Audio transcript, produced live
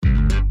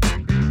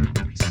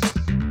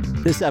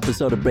This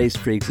episode of Bass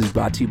Freaks is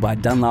brought to you by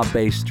Dunlop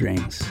Bass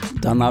Strings.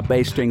 Dunlop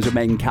Bass Strings are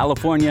made in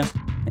California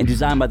and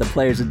designed by the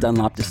players at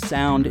Dunlop to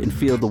sound and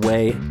feel the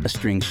way a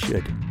string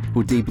should,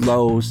 with deep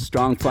lows,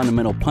 strong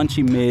fundamental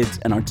punchy mids,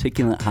 and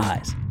articulate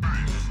highs.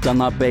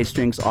 Dunlop Bass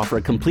Strings offer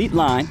a complete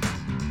line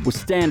with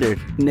standard,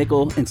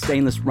 nickel, and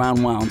stainless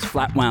round wounds,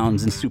 flat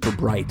wounds, and super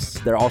brights.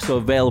 They're also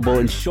available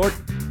in short,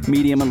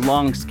 medium, and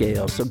long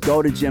scales, so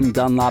go to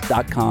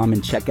jimdunlop.com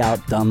and check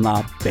out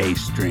Dunlop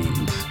Bass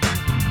Strings.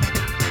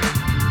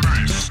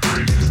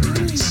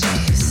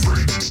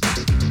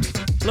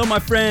 Hello, my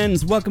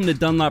friends. Welcome to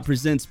Dunlop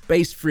Presents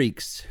Bass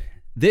Freaks.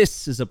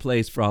 This is a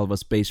place for all of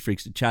us bass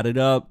freaks to chat it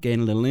up,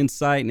 gain a little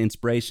insight and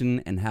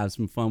inspiration, and have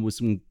some fun with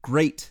some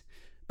great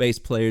bass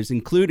players,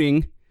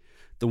 including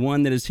the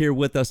one that is here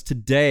with us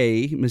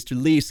today, Mr.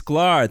 Lee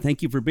Sklar.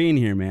 Thank you for being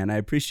here, man. I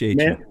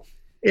appreciate you.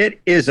 It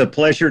is a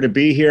pleasure to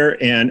be here,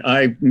 and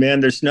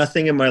there's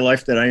nothing in my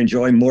life that I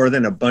enjoy more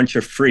than a bunch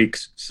of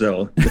freaks.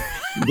 So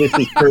this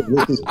is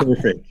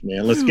perfect,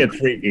 man. Let's get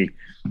freaky.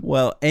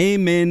 Well,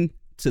 amen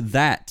to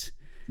that.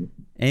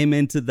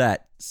 Amen to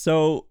that.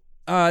 So,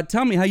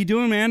 tell me, how you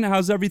doing, man?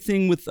 How's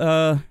everything with,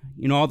 all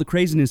the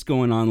craziness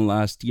going on the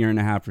last year and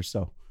a half or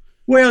so?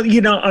 Well,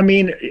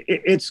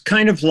 it's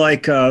kind of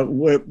like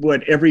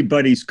what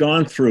everybody's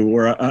gone through,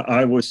 where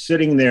I was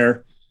sitting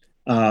there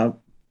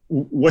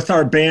with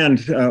our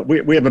band.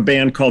 We have a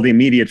band called The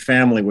Immediate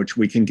Family, which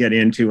we can get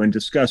into and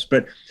discuss,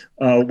 but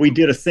we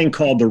did a thing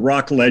called the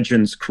Rock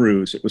Legends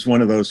Cruise. It was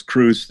one of those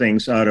cruise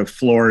things out of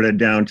Florida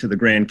down to the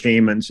Grand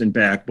Caymans and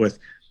back with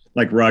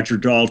like Roger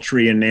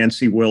Daltrey and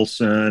Nancy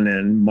Wilson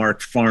and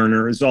Mark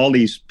Farner. As all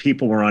these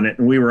people were on it,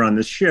 and we were on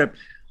the ship.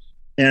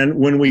 And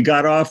when we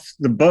got off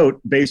the boat,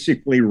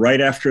 basically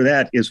right after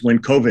that is when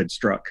COVID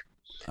struck.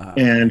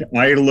 And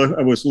I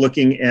was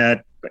looking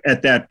at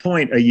that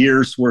point, a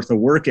year's worth of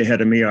work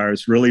ahead of me. I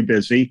was really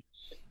busy,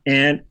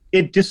 and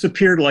it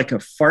disappeared like a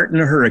fart in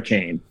a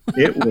hurricane.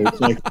 It was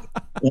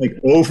like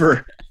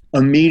over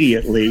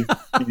immediately.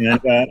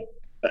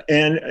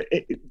 And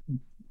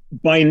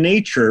by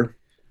nature,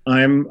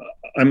 I'm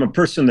a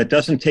person that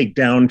doesn't take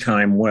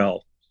downtime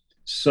well.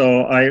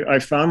 So I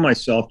found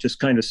myself just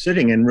kind of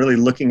sitting and really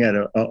looking at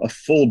a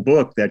full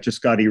book that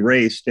just got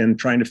erased and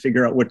trying to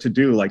figure out what to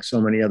do, like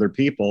so many other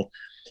people,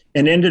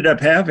 and ended up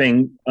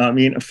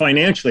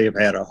financially I've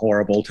had a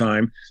horrible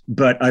time,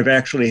 but I've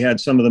actually had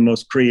some of the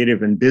most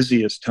creative and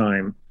busiest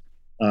time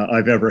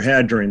I've ever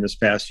had during this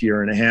past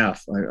year and a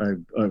half.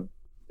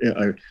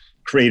 I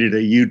created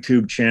a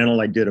YouTube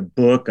channel. I did a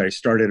book. I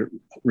started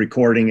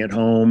recording at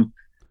home.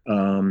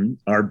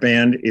 Our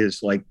band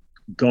is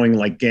going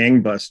like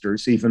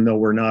gangbusters, even though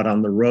we're not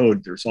on the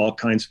road. There's all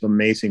kinds of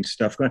amazing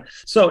stuff going on.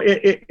 So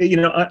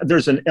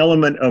there's an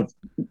element of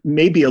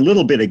maybe a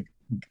little bit of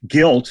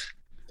guilt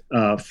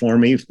for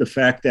me, the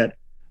fact that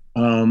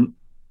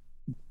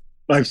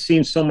I've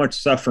seen so much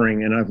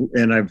suffering,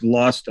 and I've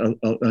lost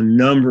a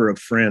number of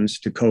friends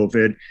to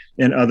COVID,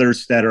 and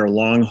others that are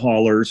long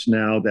haulers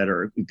now that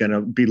are going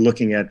to be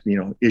looking at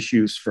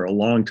issues for a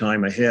long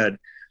time ahead.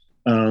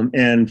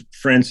 And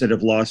friends that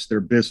have lost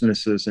their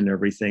businesses and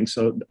everything.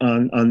 So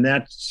on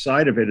that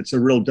side of it, it's a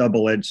real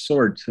double-edged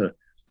sword to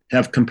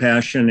have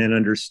compassion and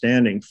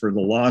understanding for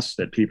the loss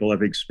that people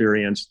have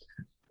experienced,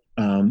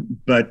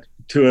 but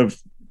to have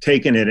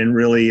taken it and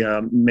really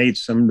made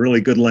some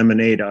really good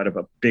lemonade out of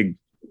a big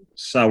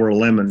sour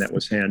lemon that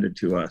was handed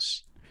to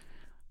us.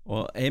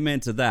 Well,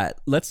 amen to that.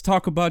 Let's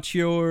talk about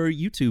your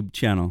YouTube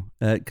channel,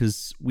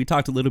 because we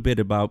talked a little bit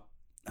about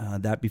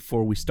that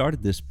before we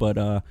started this,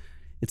 but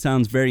it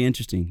sounds very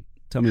interesting.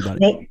 Tell me about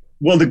it.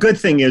 Well, the good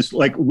thing is,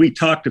 we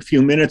talked a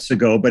few minutes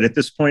ago, but at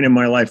this point in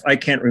my life, I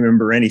can't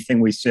remember anything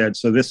we said.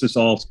 So this is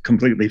all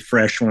completely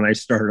fresh when I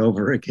start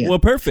over again. Well,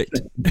 perfect.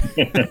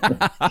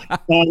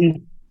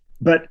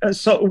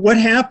 So what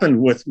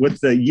happened with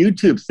the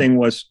YouTube thing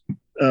was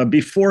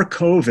before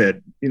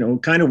COVID,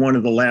 kind of one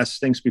of the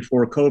last things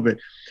before COVID,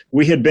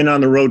 we had been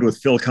on the road with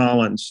Phil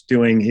Collins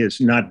doing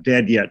his Not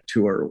Dead Yet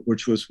tour,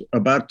 which was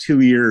about 2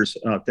 years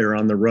out there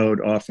on the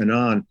road off and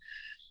on.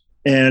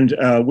 And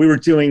we were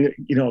doing,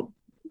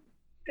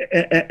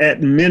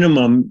 at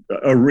minimum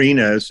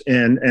arenas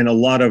and a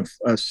lot of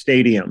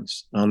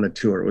stadiums on the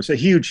tour. It was a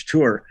huge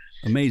tour.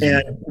 Amazing.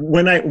 And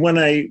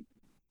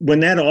when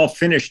that all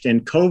finished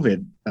and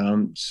COVID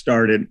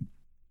started,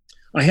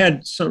 I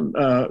had some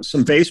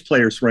bass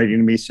players writing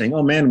to me saying,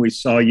 "Oh man, we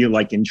saw you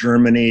in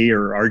Germany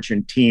or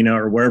Argentina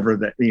or wherever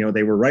that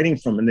they were writing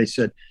from," and they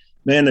said,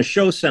 "Man, the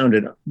show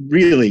sounded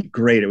really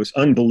great. It was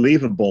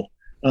unbelievable."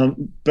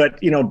 But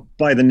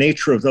by the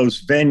nature of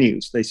those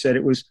venues, they said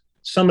it was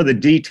some of the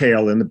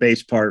detail in the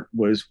bass part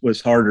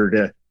was harder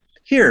to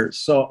hear.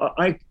 So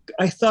I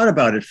thought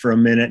about it for a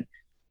minute,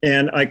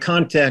 and I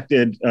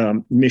contacted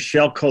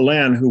Michel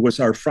Collin, who was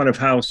our front of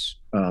house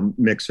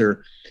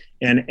mixer,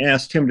 and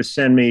asked him to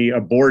send me a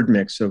board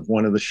mix of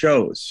one of the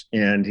shows.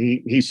 And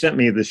he sent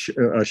me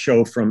a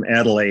show from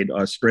Adelaide,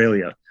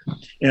 Australia.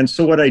 And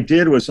so what I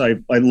did was I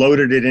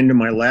loaded it into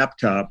my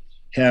laptop,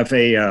 have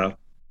a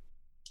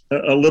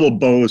a little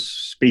Bose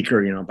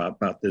speaker,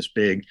 about this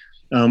big,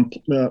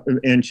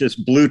 and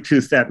just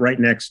Bluetooth that right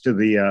next to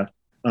the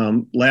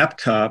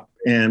laptop,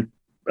 and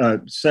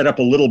set up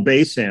a little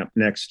bass amp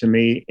next to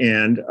me.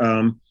 And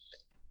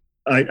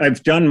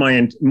I've done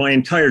my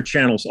entire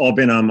channel's all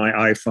been on my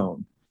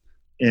iPhone.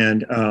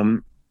 And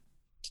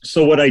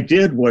so what I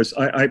did was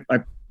I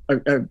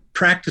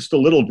practiced a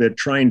little bit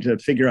trying to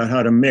figure out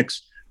how to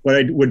mix. What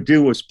I would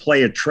do was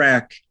play a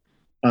track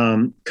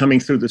coming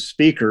through the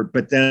speaker,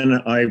 but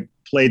then I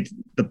played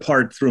the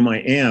part through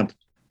my amp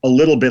a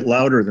little bit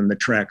louder than the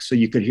track, so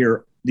you could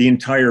hear the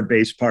entire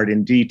bass part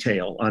in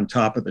detail on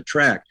top of the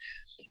track.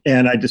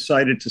 And I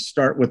decided to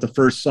start with the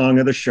first song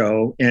of the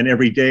show, and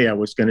every day I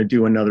was going to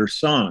do another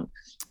song.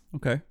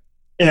 Okay.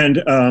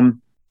 And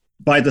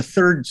by the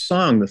third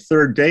song, the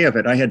third day of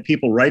it, I had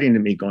people writing to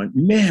me going,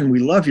 "Man, we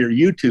love your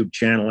YouTube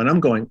channel." And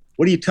I'm going,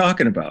 "What are you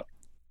talking about?"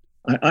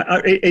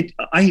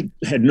 I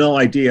had no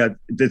idea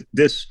that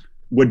this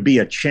would be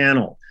a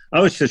channel. I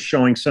was just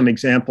showing some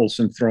examples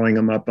and throwing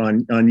them up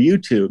on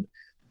YouTube.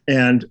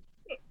 And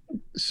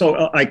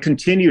so I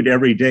continued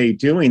every day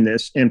doing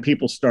this, and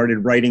people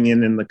started writing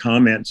in the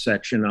comment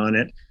section on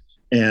it.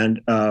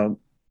 And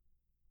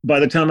by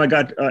the time I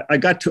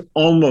got to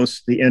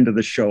almost the end of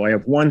the show, I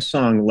have one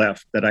song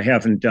left that I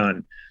haven't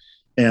done,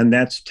 and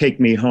that's "Take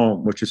Me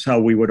Home," which is how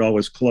we would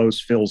always close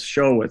Phil's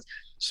show with.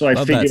 So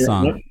I figured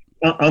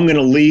I'm going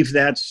to leave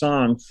that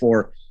song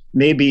for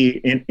maybe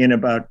in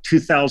about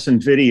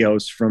 2,000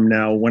 videos from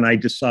now. When I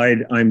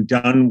decide I'm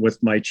done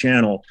with my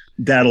channel,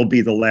 that'll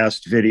be the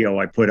last video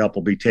I put up,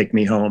 will be "Take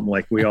Me Home,"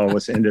 like we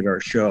always ended our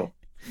show.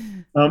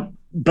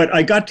 But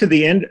I got to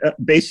the end,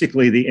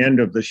 basically the end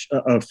of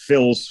of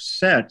Phil's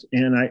set,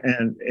 and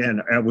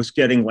I was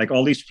getting like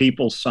all these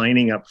people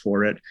signing up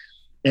for it.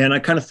 And I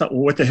kind of thought,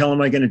 well, what the hell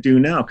am I going to do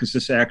now? Because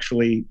this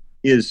actually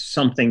is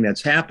something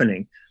that's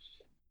happening.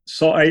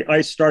 So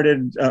I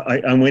started,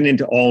 I went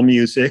into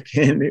AllMusic,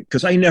 and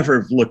because I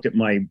never looked at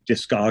my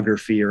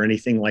discography or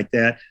anything like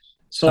that.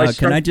 So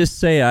can I just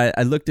say,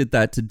 I looked at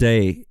that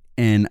today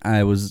and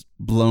I was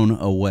blown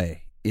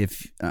away.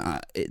 If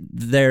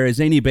there is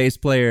any bass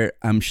player,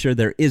 I'm sure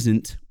there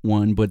isn't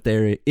one, but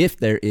if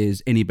there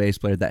is any bass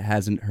player that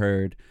hasn't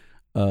heard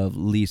of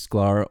Lee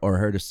Sklar or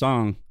heard a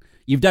song,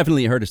 you've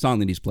definitely heard a song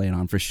that he's playing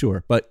on for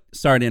sure. But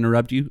sorry to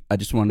interrupt you. I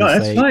just wanted to say,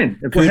 that's fine.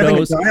 If kudos, we're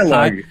having a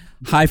dialogue.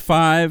 High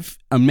five,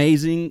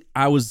 amazing.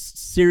 I was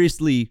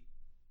seriously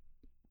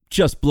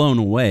just blown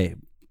away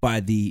by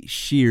the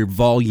sheer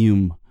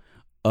volume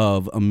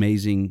of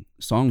amazing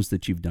songs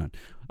that you've done.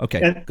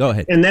 Okay, go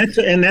ahead. And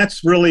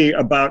that's really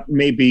about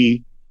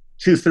maybe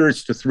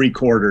 2/3 to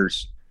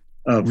 3/4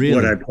 of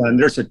what I've done.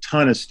 There's a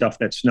ton of stuff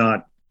that's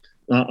not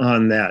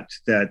on that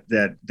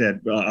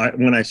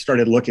when I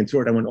started looking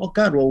through it, I went, oh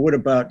God, well, what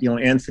about,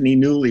 Anthony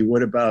Newley?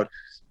 What about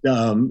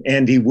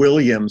Andy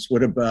Williams?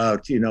 What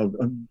about,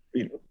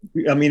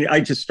 I mean, I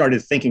just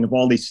started thinking of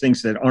all these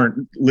things that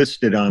aren't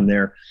listed on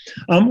there,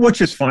 which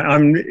is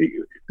fine.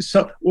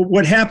 So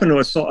what happened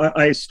was,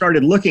 I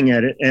started looking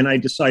at it, and I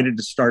decided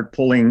to start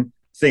pulling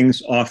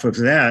things off of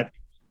that.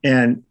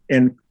 And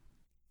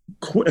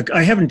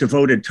I haven't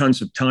devoted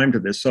tons of time to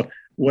this. So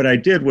what I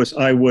did was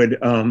I would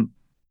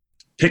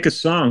pick a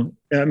song.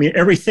 I mean,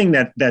 everything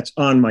that's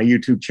on my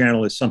YouTube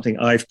channel is something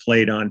I've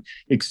played on,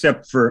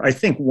 except for, I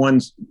think,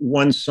 one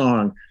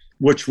song,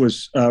 which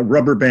was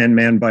Rubber Band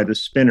Man by the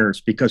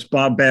Spinners, because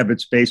Bob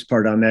Babbitt's bass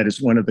part on that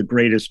is one of the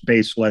greatest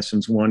bass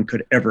lessons one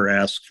could ever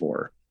ask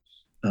for.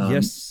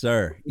 Yes,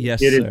 sir. Yes,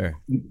 sir.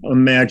 A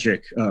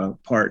magic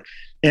part.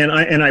 And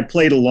I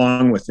played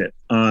along with it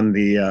on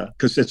the,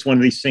 because it's one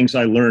of these things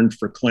I learned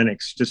for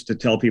clinics, just to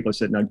tell people, I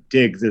said, now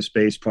dig this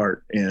bass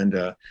part.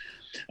 And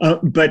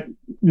but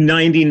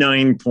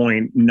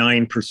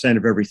 99.9%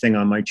 of everything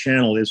on my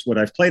channel is what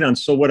I've played on.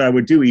 So what I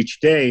would do each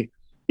day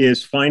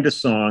is find a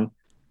song,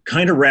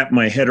 kind of wrap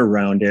my head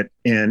around it,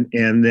 and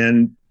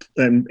then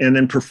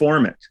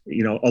perform it,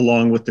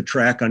 along with the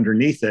track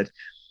underneath it.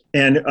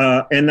 And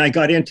I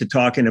got into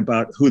talking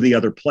about who the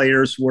other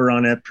players were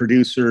on it,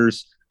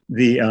 producers,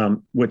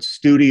 what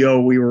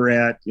studio we were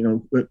at,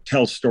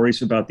 tell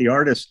stories about the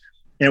artist.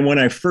 And when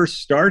I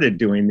first started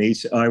doing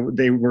these,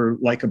 they were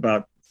like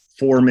about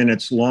 4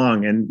 minutes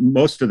long, and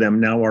most of them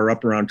now are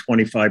up around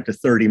 25 to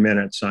 30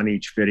 minutes on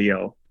each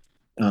video.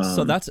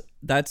 So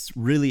that's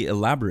really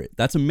elaborate.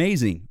 That's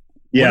amazing.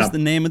 Yeah. What's the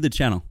name of the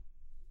channel?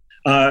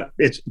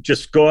 It's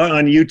just go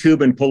on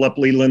YouTube and pull up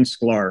Leland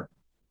Sklar.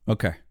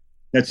 Okay.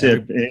 That's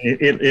it.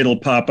 It'll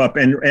pop up.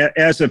 And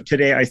as of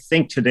today, I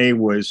think today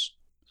was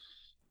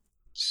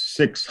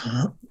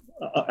 600.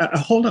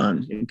 Hold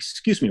on.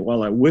 Excuse me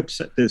while I whip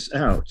this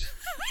out.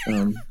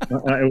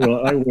 I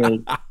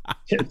will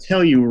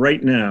tell you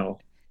right now.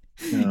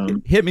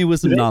 Hit me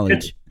with some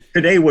knowledge.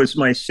 Today was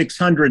my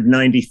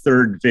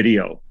 693rd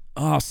video.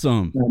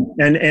 Awesome.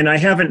 And I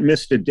haven't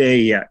missed a day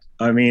yet.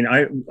 I mean,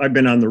 I've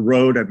been on the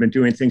road. I've been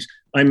doing things.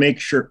 I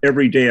make sure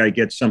every day I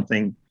get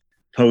something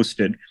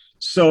posted.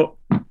 So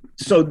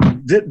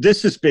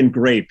this has been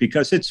great,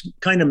 because it's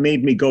kind of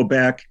made me go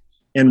back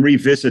and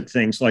revisit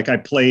things. Like I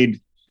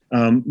played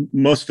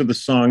Most of the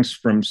songs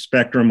from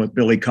Spectrum with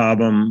Billy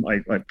Cobham,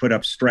 I put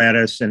up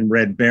Stratus and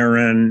Red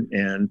Baron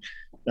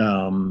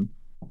and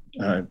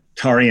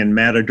Tari and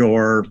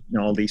Matador,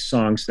 and all these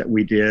songs that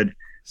we did.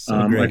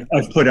 So great.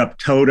 I've put up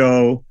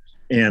Toto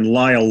and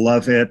Lyle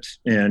Lovett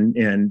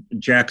and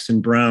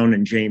Jackson Brown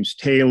and James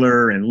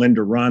Taylor and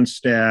Linda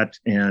Ronstadt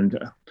and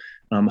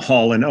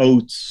Hall and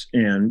Oates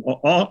and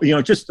all,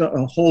 just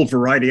a whole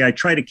variety. I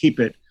try to keep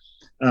it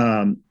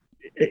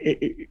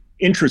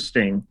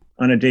interesting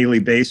on a daily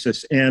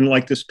basis. And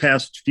like this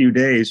past few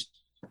days,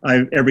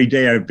 every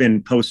day I've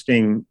been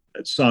posting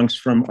songs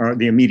from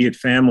the Immediate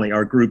Family,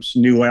 our group's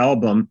new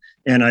album,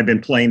 and I've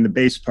been playing the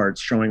bass parts,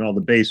 showing all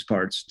the bass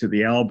parts to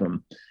the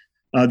album.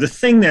 The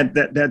thing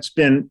that's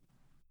been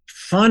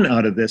fun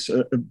out of this,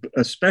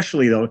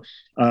 especially though,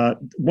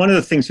 one of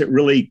the things that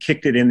really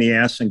kicked it in the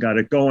ass and got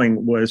it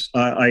going was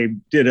I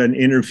did an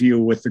interview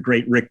with the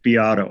great Rick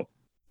Beato.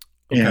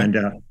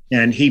 Okay.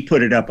 And he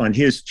put it up on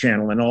his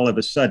channel, and all of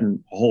a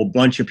sudden a whole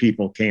bunch of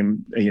people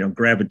came,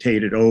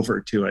 gravitated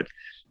over to it.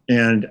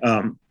 And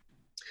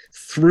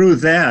through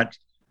that,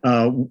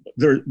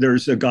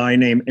 there's a guy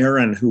named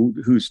Aaron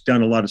who's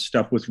done a lot of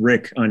stuff with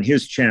Rick on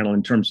his channel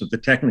in terms of the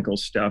technical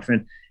stuff.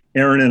 And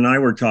Aaron and I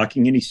were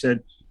talking, and he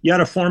said, "You got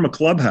to form a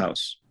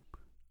clubhouse."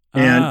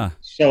 And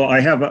so I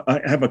have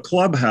a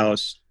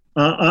clubhouse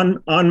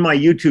on my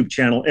YouTube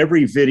channel.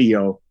 Every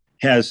video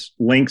has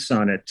links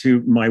on it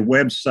to my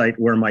website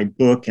where my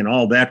book and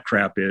all that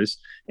crap is.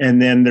 And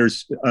then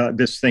there's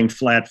this thing,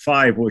 Flat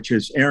Five, which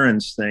is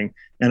Aaron's thing.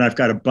 And I've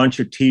got a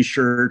bunch of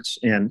T-shirts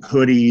and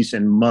hoodies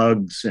and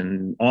mugs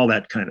and all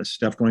that kind of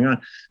stuff going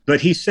on. But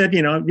he said,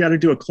 I've got to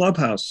do a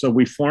clubhouse. So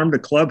we formed a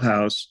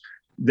clubhouse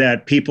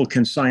that people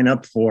can sign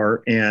up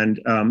for. And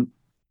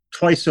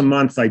twice a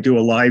month, I do a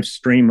live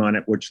stream on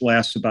it, which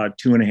lasts about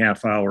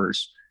 2.5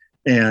 hours.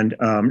 And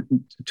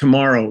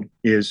tomorrow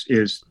is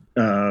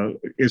a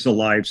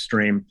live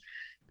stream.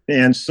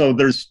 And so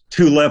there's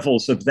 2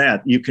 levels of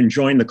that. You can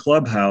join the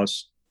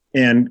clubhouse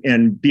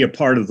and be a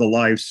part of the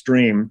live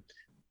stream.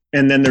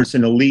 And then there's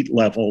an elite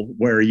level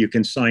where you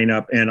can sign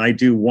up. And I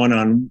do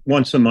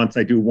once a month,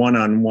 I do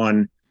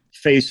one-on-one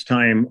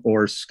FaceTime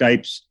or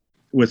Skypes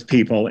with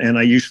people. And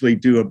I usually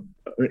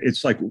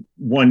it's like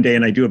one day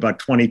and I do about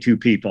 22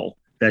 people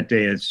that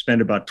day. I spend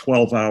about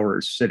 12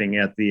 hours sitting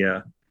at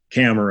the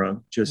camera,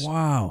 just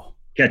wow,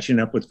 catching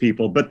up with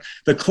people. But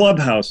the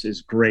clubhouse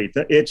is great.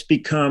 It's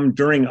become,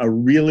 during a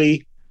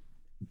really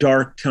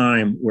dark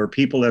time where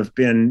people have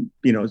been,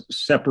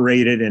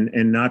 separated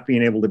and not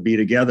being able to be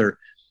together,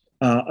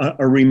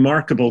 a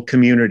remarkable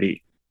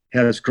community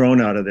has grown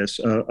out of this,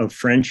 of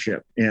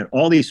friendship. And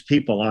all these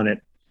people on it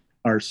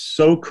are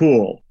so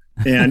cool.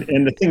 And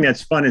the thing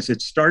that's fun is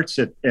it starts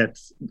at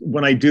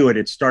when I do it,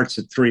 it starts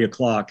at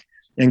 3:00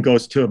 and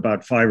goes to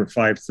about 5 or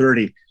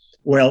 5:30.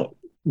 Well,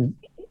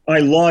 I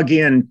log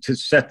in to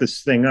set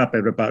this thing up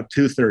at about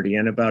 2:30,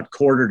 and about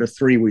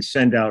 2:45 we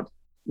send out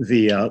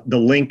the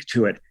link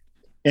to it.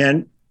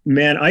 And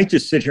man, I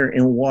just sit here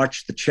and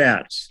watch the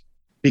chats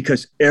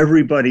because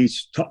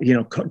everybody's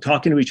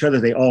talking to each other.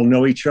 They all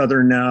know each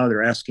other now.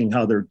 They're asking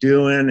how they're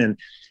doing,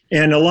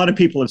 and a lot of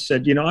people have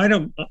said,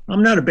 I'm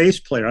not a bass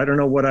player. I don't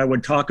know what I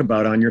would talk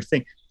about on your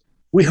thing.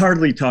 We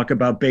hardly talk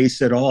about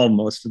bass at all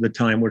most of the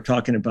time. We're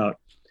talking about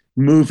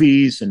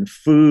movies and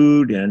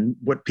food and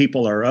what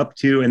people are up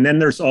to. And then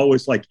there's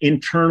always like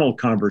internal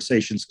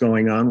conversations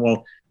going on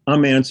while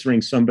I'm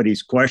answering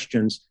somebody's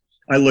questions.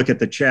 I look at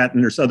the chat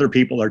and there's other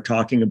people are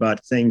talking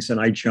about things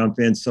and I jump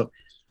in. So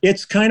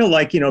it's kind of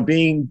like,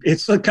 being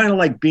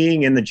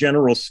in the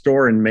general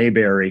store in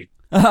Mayberry.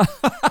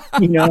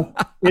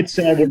 It's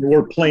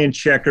we're playing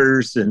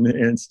checkers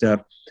and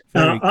stuff.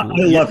 Cool. I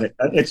love it.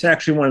 It's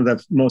actually one of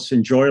the most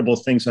enjoyable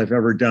things I've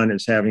ever done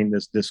is having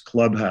this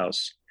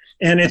clubhouse.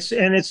 And it's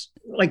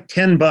like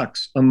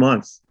 $10 a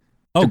month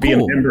to be a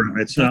member of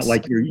it. It's not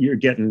like you're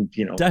getting,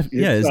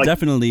 it's like,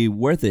 definitely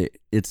worth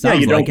it. It sounds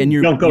you like, and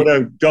don't go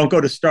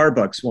to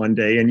Starbucks one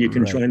day and you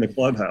can join the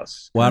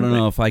clubhouse. Well, I don't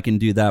know if I can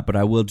do that, but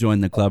I will join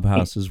the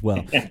clubhouse as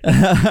well.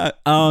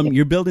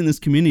 You're building this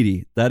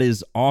community. That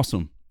is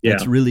awesome. Yeah.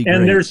 That's really great.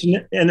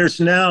 And there's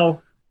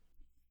now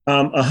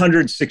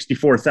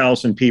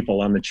 164,000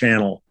 people on the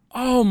channel.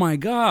 Oh my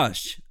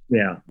gosh.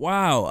 Yeah.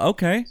 Wow.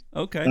 Okay.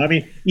 I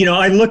mean,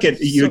 I look at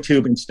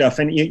YouTube and stuff,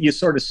 and you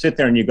sort of sit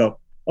there and you go,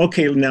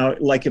 okay, now,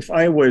 like if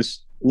I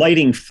was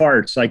lighting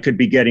farts, I could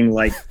be getting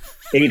like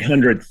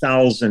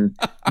 800,000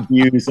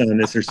 views on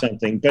this or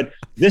something. But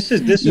this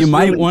is you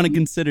might want to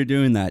consider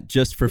doing that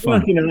just for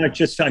fun. I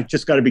just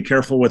got to be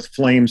careful with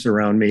flames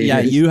around me. Yeah,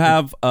 you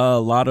have a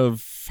lot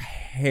of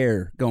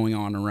hair going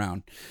on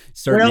around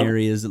certain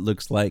areas. It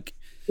looks like.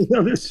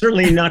 No, they're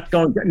certainly not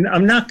going.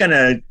 I'm not going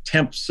to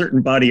tempt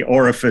certain body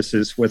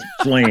orifices with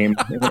flame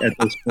at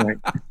this point.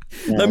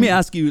 Let me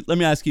ask you.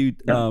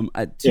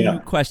 Two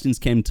questions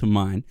came to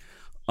mind.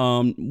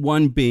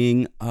 One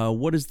being,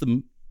 what's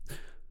the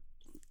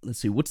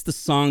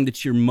song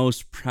that you're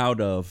most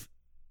proud of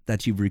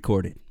that you've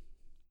recorded?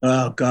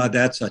 Oh God,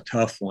 that's a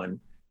tough one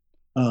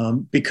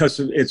because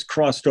it's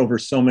crossed over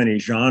so many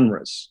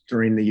genres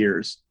during the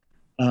years.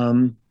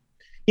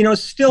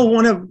 Still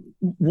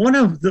one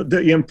of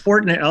the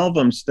important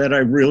albums that I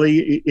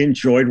really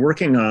enjoyed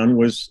working on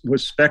was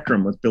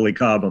Spectrum with Billy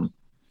Cobham.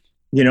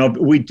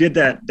 We did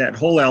that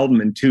whole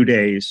album in 2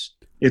 days.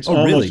 It's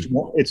really?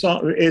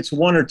 It's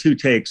one or two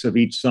takes of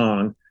each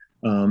song.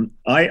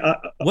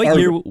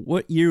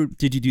 What year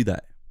did you do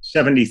that?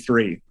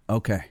 73.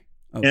 Okay.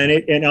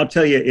 And I'll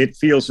tell you, it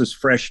feels as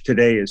fresh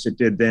today as it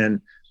did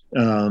then.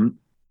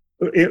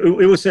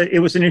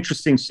 It was an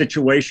interesting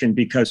situation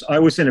because I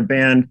was in a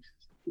band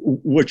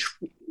which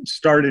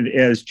started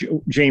as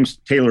James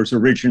Taylor's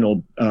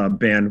original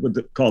band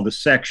called The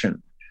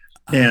Section.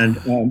 And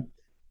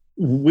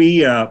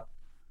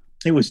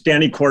it was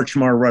Danny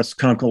Korchmar, Russ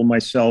Kunkel,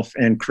 myself,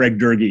 and Craig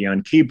Durgee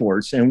on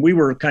keyboards. And we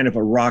were kind of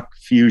a rock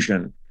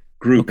fusion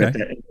group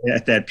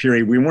at that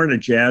period. We weren't a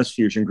jazz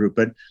fusion group,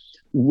 but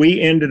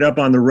we ended up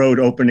on the road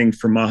opening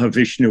for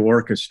Mahavishnu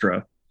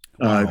Orchestra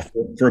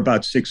for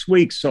about 6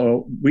 weeks.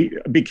 So we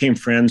became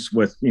friends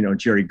with,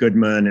 Jerry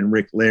Goodman and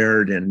Rick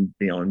Laird and,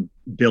 and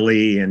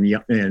Billy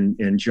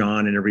and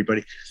John and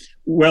everybody.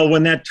 Well,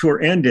 when that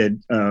tour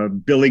ended,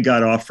 Billy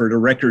got offered a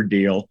record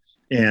deal,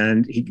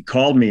 and he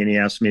called me and he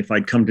asked me if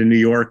I'd come to New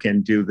York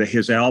and do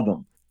his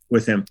album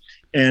with him.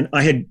 And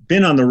I had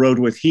been on the road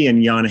with he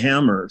and Jan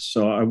Hammer,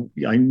 so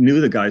I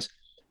knew the guys.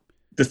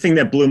 The thing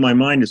that blew my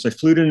mind is I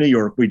flew to New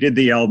York. We did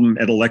the album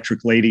at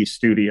Electric Lady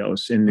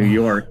Studios in New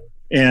York.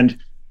 And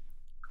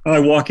I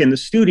walk in the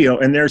studio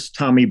and there's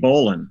Tommy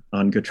Bolin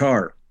on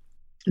guitar.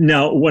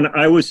 Now, when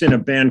I was in a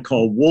band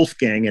called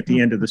Wolfgang at the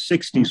end of the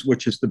 60s,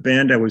 which is the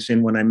band I was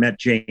in when I met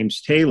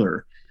James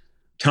Taylor,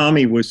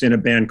 Tommy was in a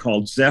band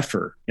called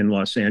Zephyr in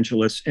Los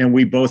Angeles, and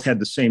we both had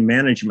the same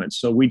management.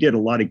 So we did a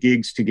lot of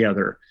gigs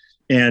together.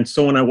 And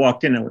so when I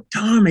walked in, I went,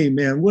 Tommy,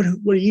 man, what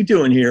are you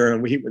doing here?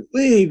 And he went,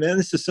 hey, man,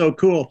 this is so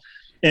cool.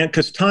 And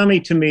because Tommy,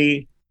 to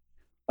me,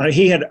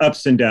 he had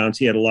ups and downs.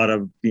 He had a lot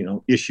of,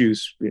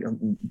 issues,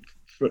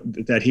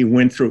 that he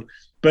went through.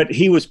 But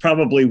he was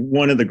probably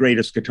one of the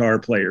greatest guitar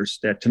players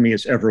that, to me,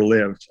 has ever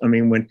lived. I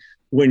mean,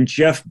 when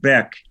Jeff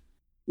Beck,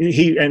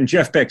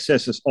 Jeff Beck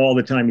says this all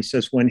the time. He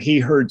says when he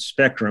heard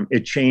Spectrum,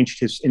 it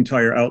changed his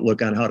entire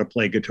outlook on how to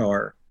play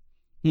guitar.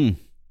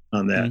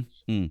 On that.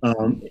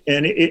 And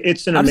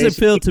it's an amazing. How does it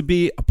feel to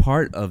be a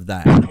part of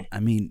that?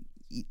 I mean,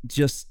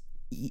 just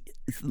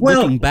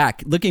looking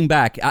back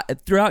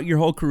throughout your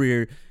whole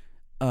career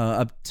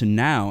up to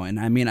now, and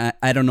I mean,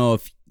 I don't know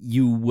if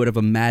you would have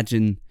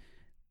imagined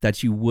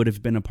that you would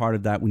have been a part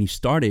of that when you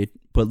started,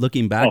 but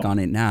looking back on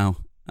it now,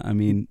 I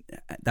mean,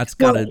 that's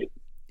gotta.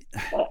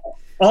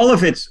 All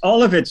of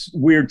it's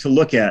weird to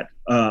look at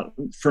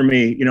for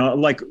me.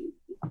 Like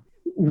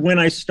when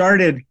I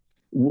started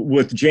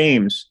with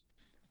James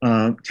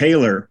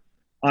Taylor,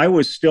 I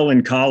was still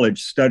in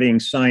college studying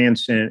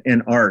science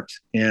and art,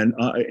 and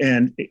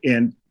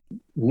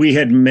we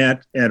had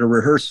met at a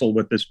rehearsal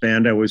with this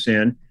band I was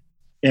in.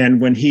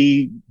 And when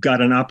he got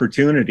an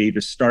opportunity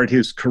to start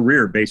his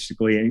career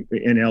basically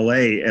in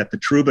LA at the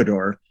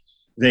Troubadour,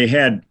 they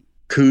had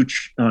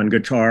Cooch on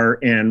guitar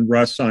and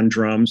Russ on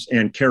drums,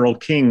 and Carole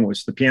King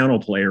was the piano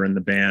player in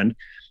the band.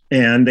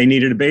 And they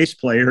needed a bass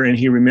player, and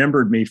he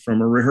remembered me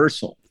from a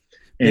rehearsal.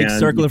 Big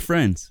circle of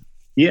friends.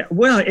 Yeah,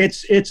 well,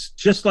 it's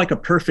just like a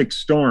perfect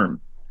storm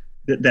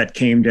that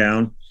came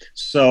down.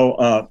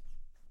 So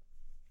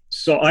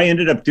I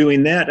ended up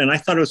doing that, and I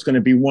thought it was going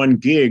to be one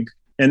gig,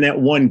 and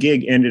that one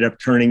gig ended up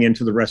turning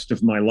into the rest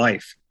of my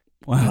life.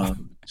 Wow.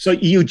 So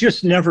you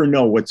just never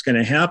know what's going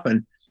to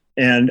happen.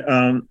 And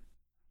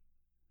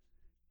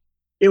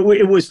it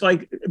was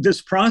like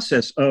this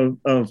process of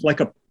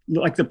like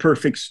the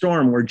perfect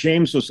storm, where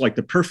James was like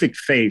the perfect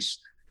face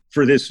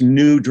for this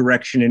new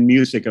direction in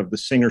music of the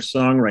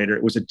singer-songwriter.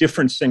 It was a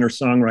different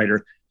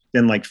singer-songwriter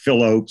than like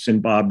Phil Oakes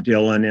and Bob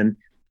Dylan and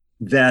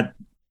that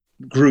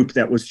group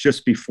that was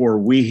just before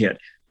we hit.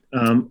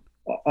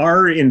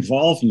 Our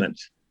involvement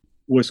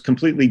was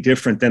completely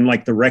different than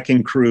like the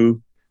Wrecking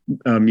Crew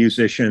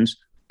musicians,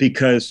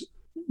 because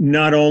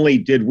not only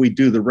did we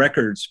do the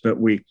records, but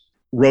we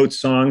wrote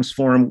songs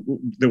for them.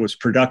 There was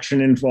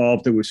production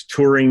involved. There was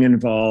touring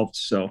involved.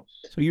 So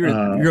you're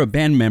a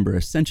band member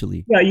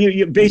essentially. Yeah,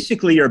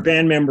 you're a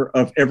band member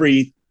of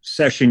every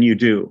session you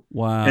do.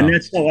 Wow. And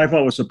that's how I've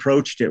always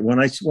approached it. When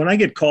I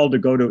get called to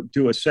go to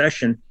do a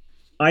session,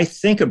 I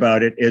think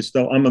about it as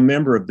though I'm a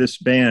member of this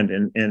band,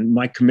 and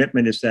my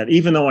commitment is that,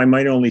 even though I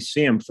might only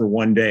see them for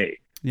one day.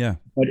 Yeah.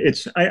 But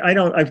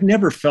I've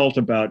never felt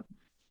about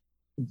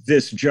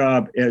this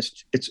job as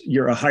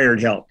you're a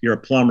hired help. You're a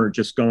plumber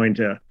just going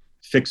to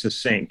fix a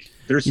sink.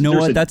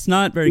 That's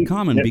not very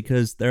common,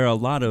 because there are a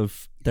lot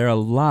of, I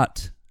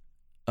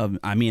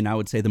mean, I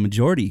would say the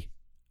majority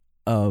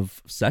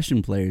of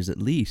session players, at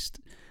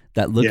least,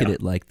 that look at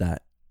it like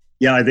that.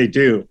 Yeah, they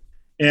do.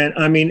 And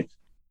I mean,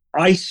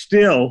 I've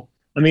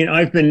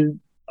been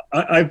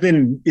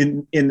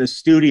in the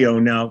studio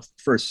now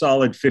for a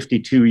solid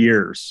 52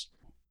 years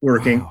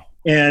working. Wow.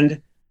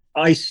 And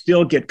I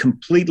still get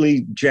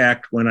completely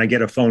jacked when I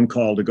get a phone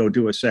call to go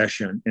do a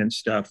session and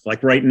stuff.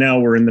 Like right now,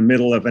 we're in the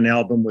middle of an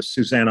album with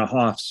Susanna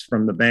Hoffs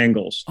from the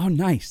Bangles. Oh,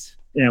 nice.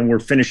 and we're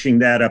finishing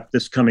that up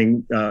this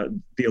coming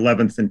the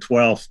 11th and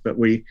 12th. But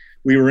we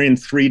were in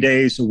 3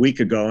 days a week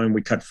ago, and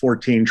we cut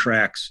 14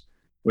 tracks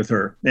with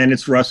her. And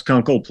it's Russ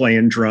Kunkel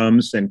playing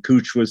drums, and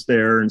Cooch was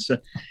there,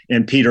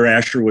 and Peter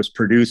Asher was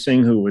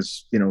producing, who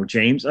was,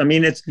 James. I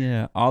mean, it's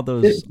all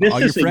those this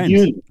all is your a friends.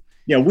 unit.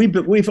 Yeah,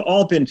 we've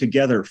all been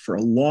together for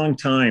a long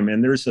time,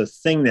 and there's a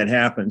thing that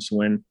happens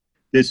when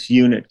this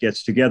unit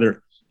gets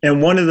together.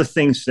 And one of the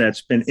things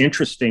that's been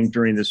interesting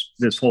during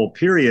this whole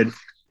period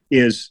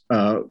is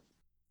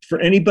for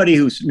anybody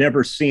who's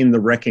never seen the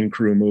Wrecking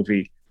Crew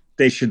movie,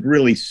 they should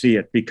really see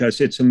it,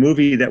 because it's a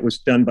movie that was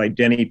done by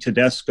Denny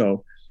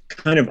Tedesco,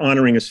 kind of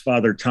honoring his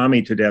father,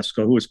 Tommy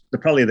Tedesco, who was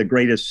probably the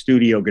greatest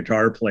studio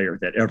guitar player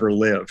that ever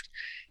lived.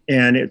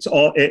 And it's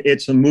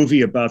a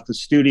movie about the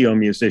studio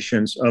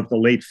musicians of the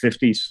late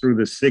 50s through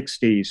the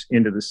 60s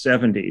into the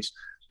 70s.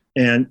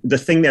 And the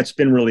thing that's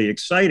been really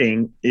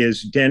exciting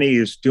is Denny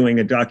is doing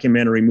a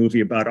documentary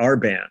movie about our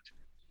band.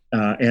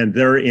 And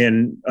they're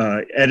in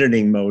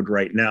editing mode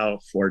right now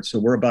for it. So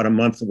we're about a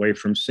month away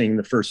from seeing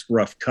the first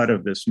rough cut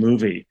of this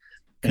movie.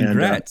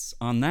 Congrats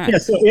on that. Yeah,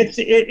 so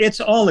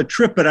it's all a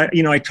trip. But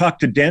I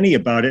talked to Denny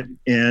about it,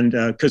 and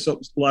because a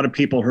lot of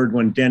people heard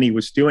when Denny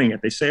was doing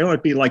it, they say, "Oh,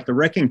 it'd be like the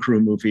Wrecking Crew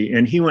movie,"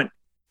 and he went,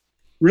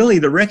 "Really,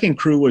 the Wrecking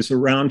Crew was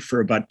around for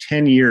about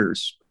 10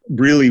 years,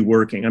 really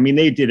working. I mean,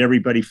 they did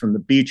everybody from the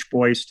Beach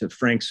Boys to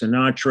Frank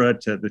Sinatra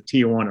to the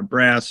Tijuana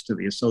Brass to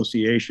the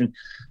Association.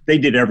 They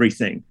did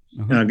everything."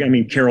 I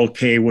mean, Carol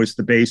Kay was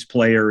the bass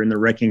player in the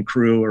Wrecking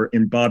Crew,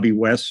 and Bobby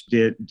West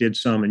did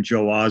some, and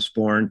Joe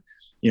Osborne,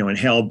 and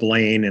Hal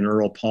Blaine and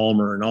Earl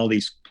Palmer and all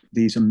these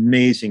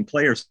amazing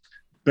players.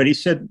 But he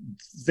said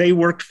they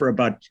worked for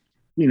about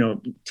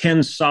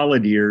 10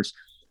 solid years.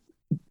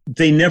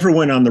 They never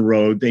went on the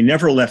road. They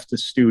never left the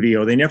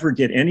studio. They never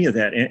did any of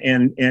that.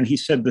 And he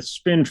said the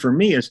spin for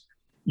me is,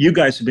 you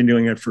guys have been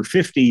doing it for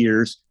 50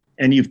 years,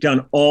 and you've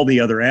done all the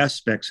other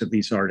aspects of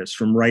these artists,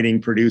 from writing,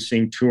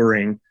 producing,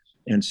 touring,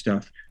 and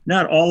stuff.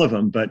 Not all of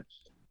them, but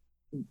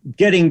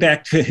getting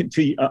back to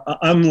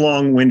I'm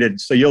long-winded,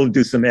 so you'll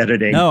do some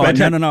editing. No.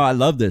 I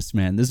love this,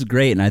 man. This is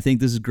great, and I think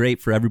this is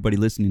great for everybody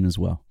listening as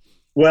well.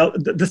 Well,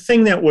 the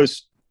thing that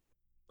was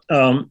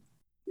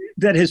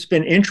that has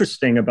been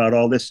interesting about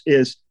all this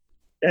is,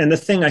 and the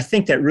thing I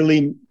think that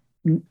really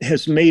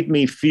has made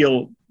me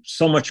feel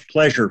so much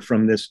pleasure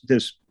from this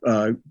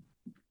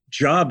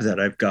job that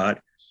I've got,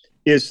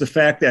 is the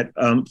fact that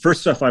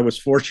first off, I was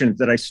fortunate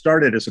that I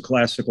started as a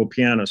classical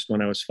pianist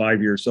when I was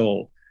 5 years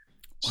old.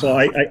 So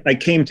I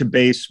came to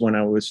bass when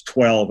I was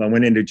 12. I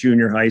went into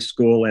junior high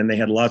school, and they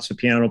had lots of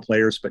piano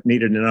players, but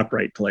needed an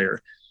upright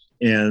player.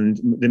 And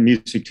the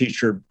music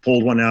teacher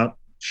pulled one out,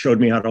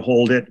 showed me how to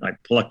hold it. I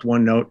plucked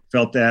one note,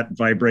 felt that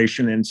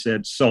vibration, and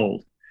said,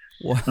 sold.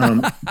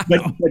 Wow.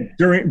 But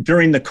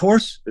during the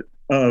course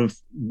of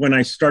when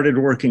I started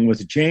working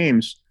with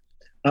James,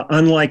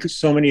 unlike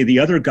so many of the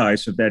other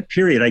guys of that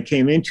period, I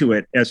came into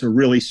it as a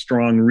really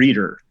strong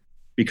reader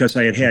because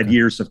I had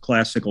years of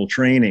classical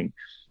training.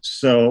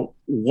 So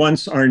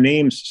once our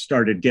names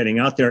started getting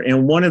out there,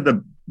 and one of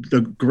the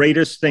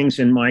greatest things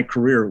in my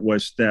career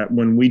was that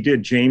when we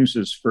did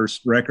James's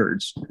first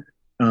records,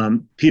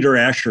 Peter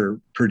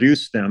Asher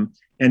produced them,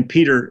 and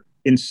Peter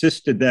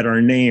insisted that our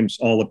names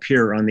all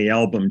appear on the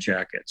album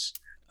jackets.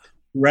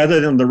 Rather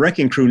than the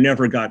Wrecking Crew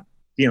never got,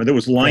 there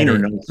was liner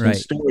notes and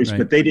stories,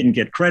 but they didn't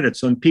get credit.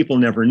 So people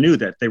never knew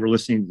that they were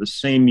listening to the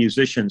same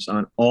musicians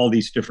on all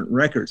these different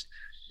records.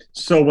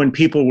 So when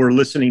people were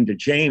listening to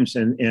James,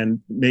 and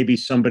maybe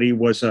somebody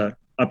was a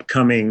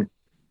upcoming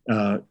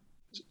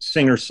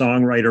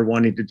singer-songwriter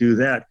wanting to do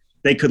that,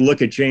 they could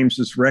look at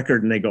James's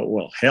record and they go,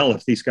 well, hell,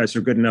 if these guys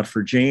are good enough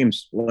for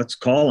James, well, let's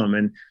call them.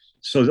 And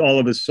so all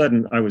of a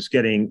sudden I was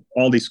getting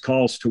all these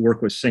calls to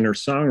work with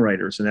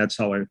singer-songwriters. And that's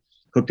how I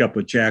hooked up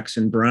with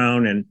Jackson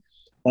Browne and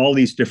all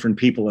these different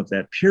people of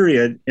that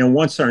period. And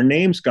once our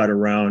names got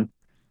around,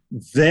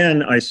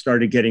 then I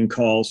started getting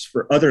calls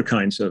for other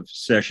kinds of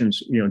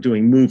sessions,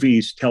 doing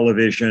movies,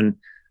 television,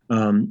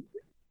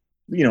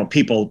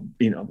 people,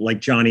 like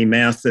Johnny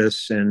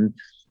Mathis and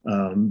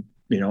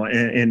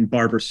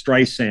Barbra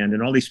Streisand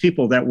and all these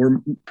people that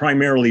were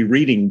primarily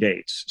reading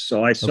dates.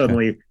 So I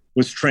suddenly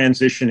was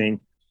transitioning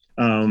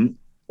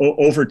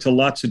over to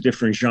lots of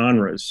different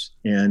genres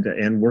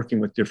and working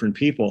with different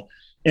people.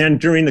 And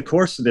during the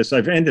course of this,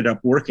 I've ended up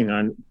working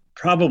on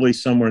probably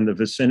somewhere in the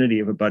vicinity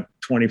of about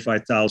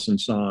 25,000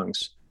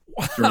 songs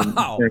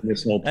during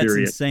this whole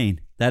period. That's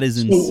insane. That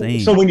is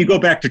insane. So when you go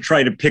back to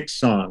try to pick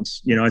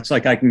songs, it's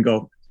like I can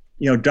go,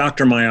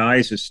 Doctor My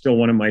Eyes is still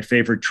one of my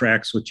favorite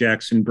tracks with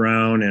Jackson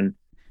Browne, and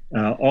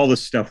all the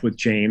stuff with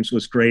James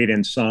was great,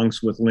 and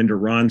songs with Linda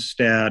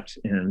Ronstadt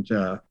and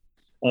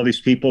all these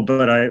people.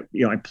 But I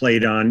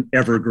played on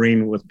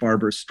Evergreen with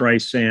Barbra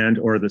Streisand,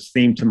 or the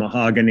theme to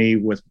Mahogany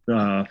with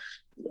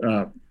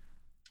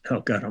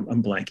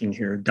I'm blanking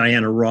here.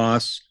 Diana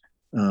Ross.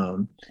 I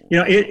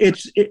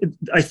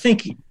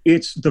think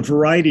it's the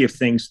variety of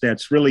things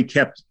that's really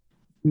kept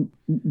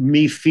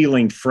me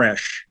feeling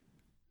fresh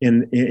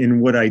in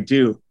what I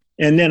do.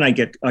 And then I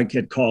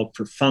get called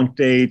for funk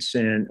dates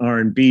and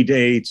R&B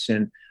dates,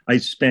 and I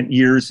spent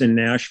years in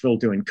Nashville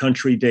doing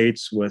country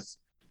dates with.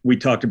 We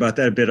talked about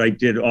that a bit. I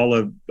did all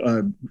of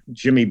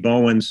Jimmy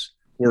Bowen's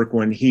work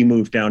when he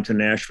moved down to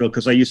Nashville,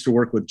 because I used to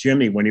work with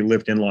Jimmy when he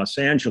lived in Los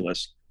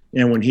Angeles.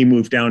 And when he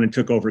moved down and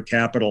took over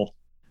Capitol,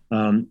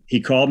 he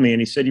called me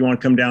and he said, "You want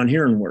to come down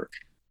here and work?"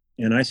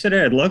 And I said,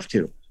 "Hey, I'd love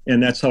to."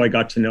 And that's how I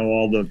got to know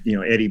all the,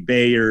 Eddie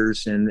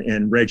Bayers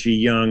and Reggie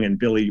Young and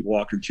Billy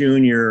Walker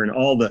Jr. and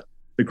all the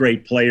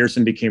great players,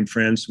 and became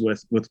friends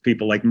with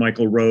people like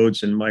Michael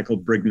Rhodes and Michael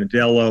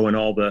Brignadello and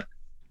all the,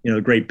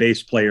 great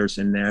bass players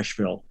in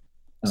Nashville.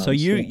 So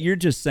you're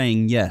just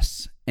saying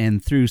yes,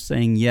 and through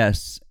saying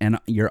yes and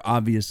your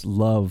obvious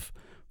love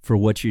for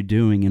what you're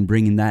doing and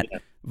bringing that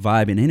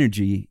vibe and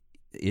energy,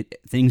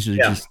 things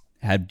are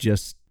have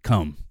just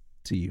come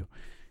to you.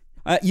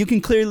 You can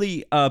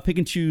clearly pick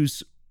and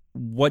choose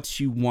what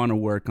you want to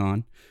work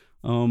on.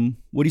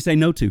 What do you say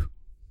no to?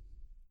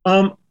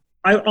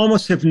 I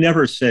almost have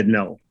never said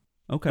no.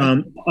 Okay.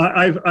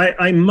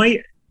 I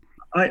might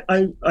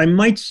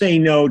say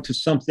no to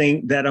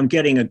something that I'm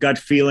getting a gut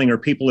feeling, or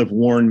people have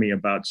warned me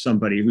about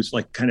somebody who's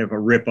like kind of a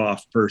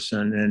rip-off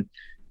person. And,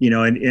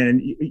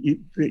 and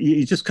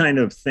you just kind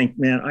of think,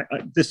 man,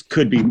 this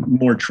could be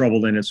more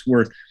trouble than it's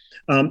worth.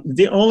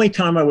 The only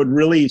time I would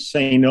really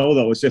say no,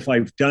 though, is if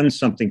I've done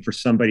something for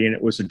somebody and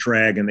it was a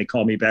drag and they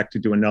call me back to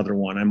do another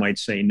one. I might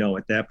say no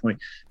at that point.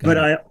 But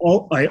I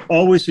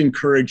always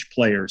encourage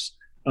players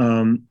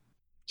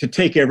to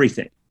take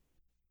everything.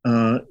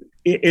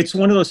 It's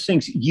one of those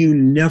things, you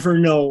never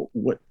know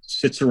what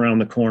sits around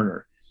the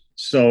corner.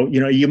 So,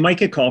 you might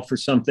get called for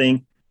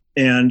something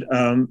and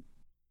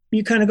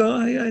you kind of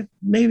go,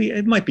 maybe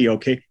it might be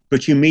okay.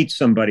 But you meet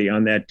somebody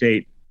on that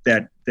date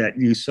that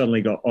you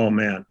suddenly go, oh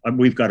man,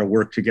 we've got to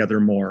work together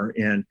more,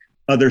 and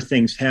other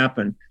things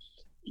happen.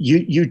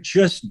 You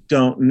just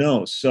don't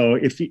know. So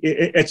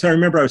I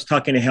remember I was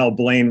talking to Hal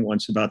Blaine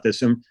once about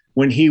this, and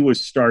when he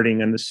was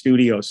starting in the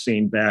studio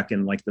scene back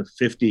in like the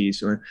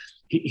 50s, or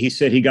he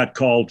said he got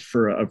called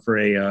for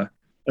a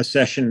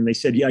session, and they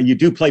said, "Yeah, you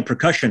do play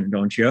percussion,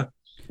 don't you?"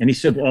 And he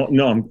said, "Well,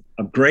 no,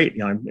 I'm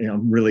great.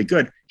 I'm really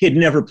good." He had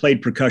never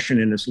played percussion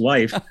in his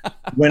life.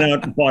 Went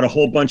out and bought a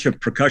whole bunch of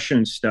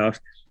percussion stuff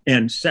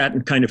and sat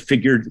and kind of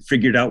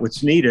figured out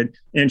what's needed,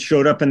 and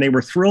showed up, and they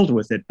were thrilled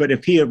with it. But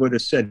if he would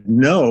have said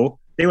no,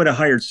 they would have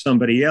hired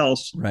somebody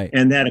else, right,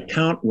 and that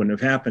account wouldn't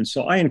have happened.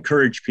 So I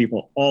encourage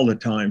people all the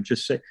time,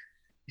 just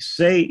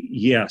say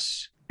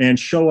yes and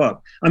show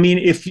up. I mean,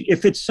 if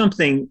it's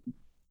something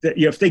that,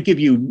 if they give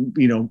you,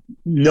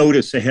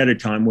 notice ahead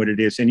of time what it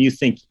is, and you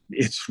think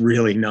it's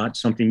really not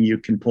something you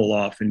can pull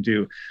off and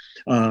do,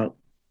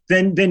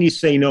 then you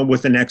say no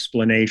with an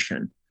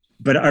explanation.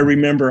 But I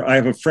remember I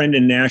have a friend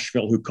in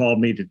Nashville who called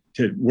me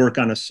to work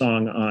on a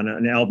song on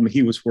an album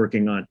he was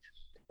working on,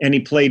 and he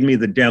played me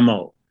the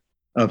demo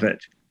of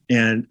it.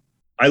 And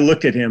I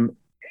looked at him,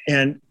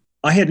 and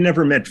I had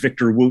never met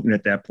Victor Wooten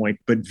at that point,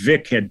 but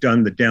Vic had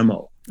done the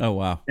demo. Oh,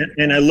 wow.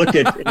 And I looked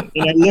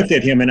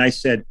at him and I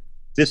said,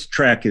 this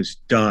track is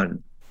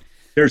done.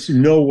 There's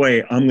no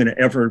way I'm going to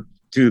ever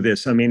do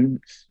this. I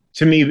mean,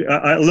 to me,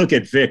 I look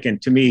at Vic,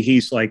 and to me,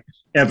 he's like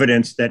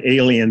evidence that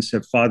aliens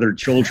have fathered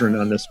children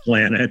on this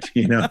planet.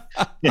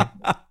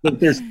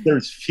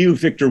 There's few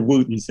Victor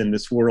Wootens in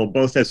this world,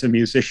 both as a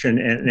musician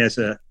and as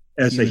a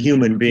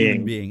human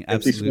being.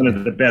 He's one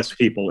of the best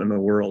people in the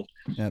world.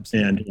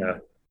 Absolutely.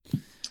 And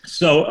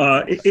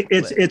so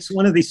it's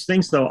one of these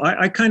things, though.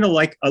 I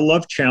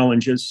love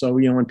challenges. So,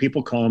 when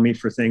people call me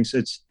for things,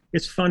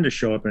 it's fun to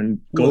show up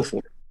and go for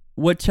it.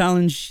 What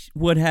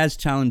has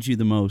challenged you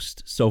the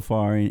most so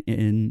far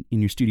in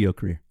your studio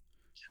career?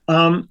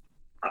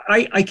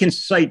 I can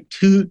cite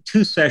two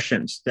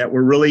sessions that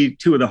were really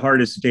two of the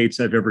hardest dates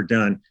I've ever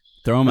done.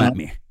 Throw them at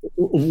me.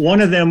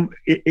 One of them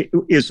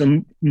is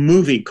a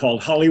movie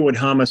called Hollywood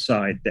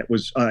Homicide that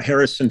was a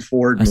Harrison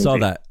Ford movie. I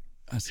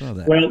saw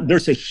that. Well,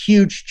 there's a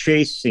huge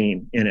chase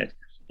scene in it.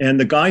 And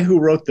the guy who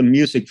wrote the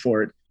music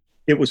for it,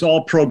 it was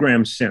all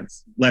programmed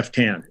synth, left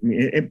hand. I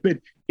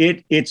mean,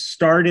 it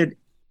started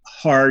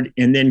hard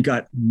and then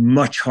got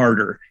much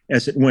harder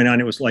as it went on.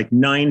 It was like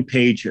 9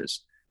 pages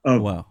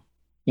of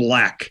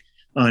black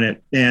on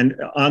it. And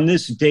on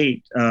this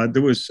date,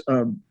 there's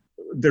a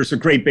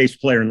great bass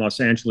player in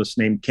Los Angeles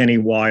named Kenny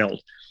Wild.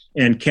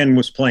 And Ken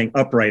was playing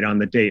upright on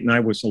the date, and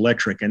I was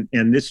electric.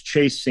 And this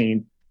chase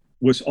scene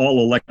was all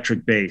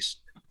electric bass.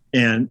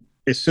 And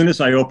as soon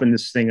as I opened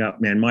this thing up,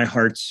 man, my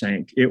heart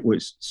sank. It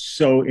was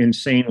so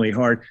insanely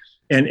hard.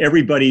 And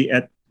everybody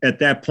at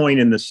that point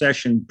in the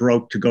session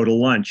broke to go to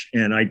lunch.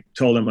 And I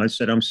told them, I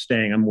said, I'm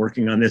staying, I'm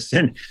working on this.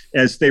 And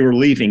as they were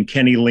leaving,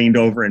 Kenny leaned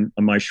over on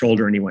my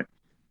shoulder and he went,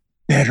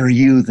 better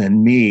you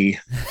than me.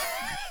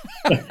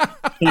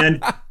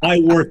 And I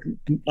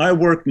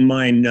worked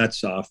my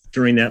nuts off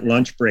during that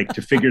lunch break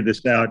to figure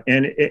this out.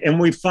 And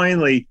we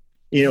finally,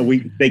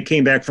 they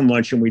came back from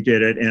lunch and we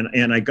did it,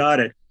 and I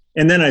got it.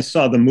 And then I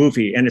saw the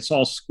movie, and it's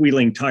all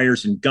squealing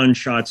tires and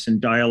gunshots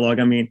and dialogue.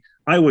 I mean,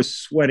 I was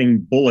sweating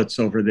bullets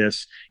over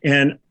this.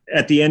 And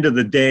at the end of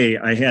the day,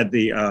 I had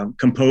the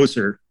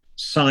composer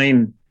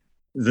sign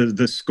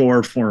the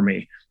score for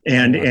me,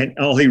 and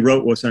all he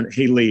wrote was, on,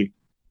 "Hey Lee,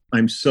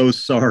 I'm so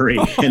sorry,"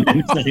 and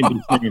then signed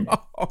his name.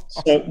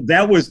 So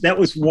that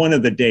was one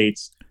of the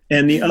dates,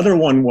 and the other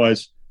one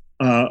was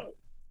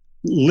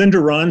Linda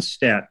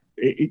Ronstadt.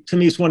 To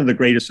me, is one of the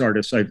greatest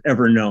artists I've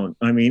ever known.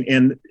 I mean,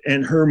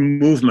 and her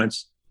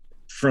movements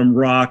from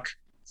rock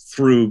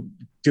through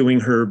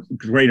doing her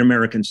Great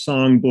American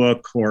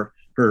Songbook, or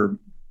her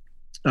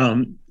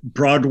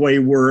Broadway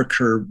work,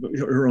 her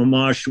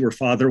homage to her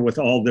father with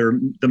all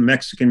the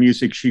Mexican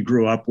music she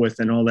grew up with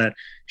and all that.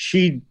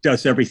 She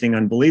does everything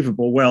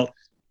unbelievable. Well,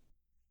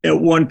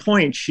 at one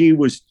point she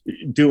was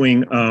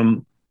doing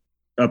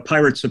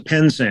Pirates of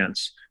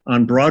Penzance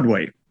on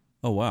Broadway.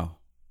 Oh, wow.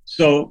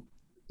 So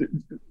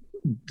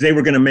they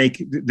were going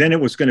to then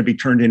it was going to be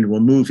turned into a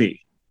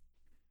movie.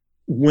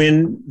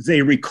 When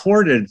they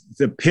recorded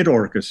the pit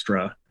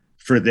orchestra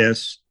for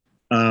this,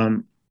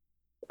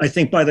 I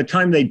think by the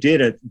time they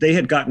did it, they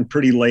had gotten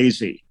pretty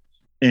lazy,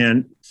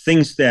 and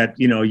things that,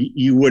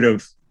 you would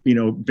have,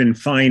 been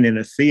fine in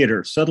a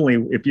theater.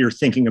 Suddenly, if you're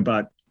thinking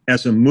about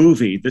as a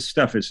movie, this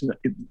stuff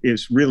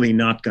is really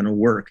not going to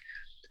work.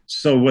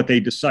 So what they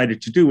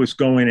decided to do was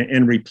go in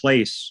and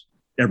replace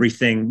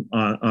everything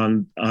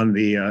on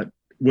the,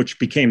 which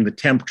became the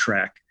temp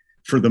track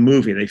for the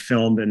movie they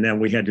filmed, and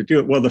then we had to do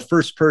it. Well, the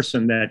first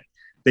person that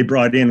they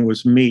brought in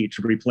was me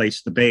to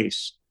replace the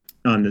bass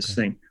on this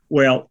thing.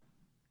 Well,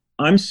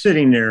 I'm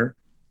sitting there,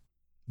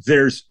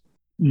 there's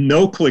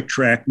no click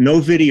track, no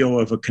video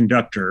of a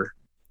conductor,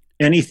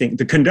 anything.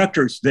 The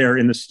conductor's there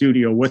in the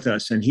studio with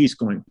us, and he's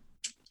going,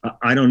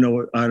 I don't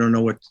know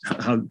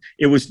how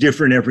it was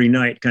different every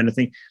night kind of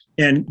thing.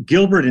 And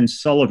Gilbert and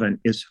Sullivan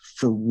is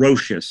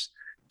ferocious.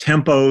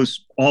 Tempos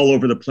all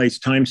over the place,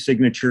 time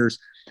signatures.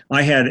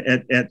 I had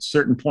at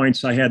certain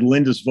points, I had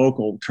Linda's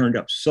vocal turned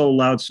up so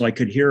loud so I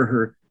could hear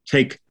her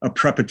take a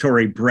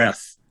preparatory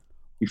breath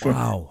before.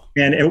 Wow.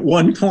 And at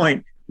one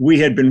point, we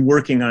had been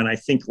working on, I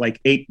think, like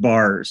 8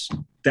 bars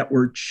that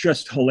were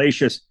just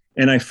hellacious.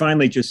 And I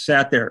finally just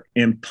sat there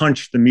and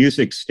punched the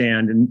music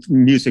stand, and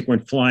music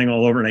went flying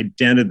all over, and I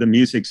dented the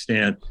music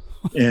stand.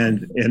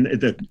 And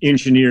the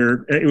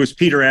engineer, it was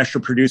Peter Asher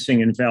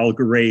producing and Val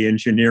Garay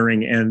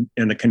engineering,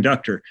 and the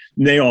conductor.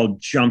 And they all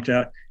jumped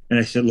out. And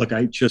I said, look,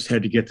 I just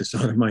had to get this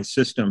out of my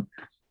system.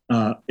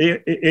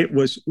 It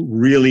was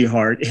really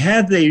hard.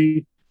 Had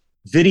they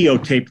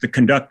videotaped the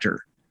conductor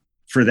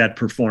for that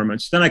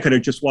performance, then I could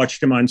have just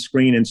watched him on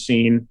screen and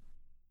seen,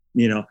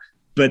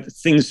 but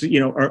things,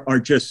 are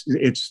just,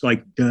 it's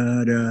like,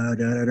 da, da,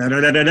 da, da, da,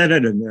 da, da, da,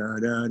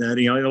 da, da,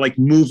 da, like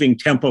moving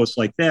tempos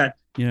like that.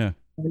 Yeah.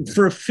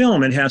 For a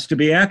film, it has to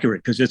be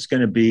accurate because it's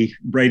going to be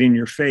right in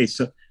your face.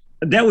 So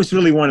that was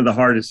really one of the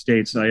hardest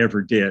dates I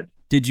ever did.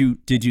 Did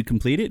you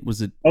complete it?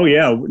 Was it? Oh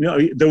yeah. No,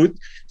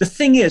 the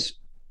thing is,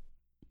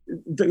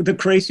 the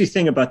crazy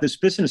thing about this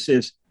business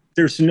is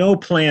there's no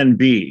plan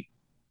B.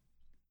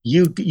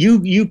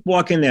 You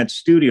walk in that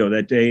studio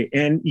that day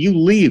and you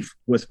leave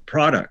with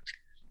product.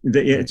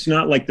 It's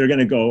not like they're going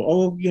to go,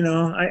 oh,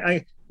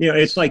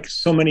 it's like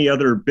so many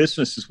other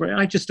businesses where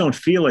I just don't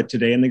feel it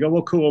today. And they go,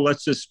 well, cool,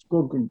 let's just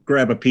go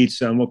grab a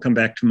pizza and we'll come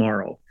back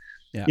tomorrow.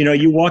 Yeah.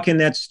 You walk in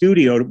that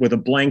studio with a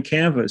blank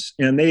canvas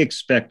and they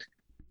expect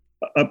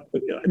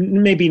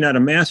maybe not a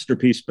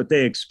masterpiece, but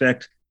they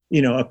expect,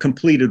 a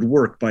completed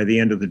work by the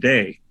end of the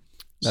day.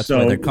 That's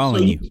why they're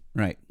calling you,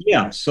 right?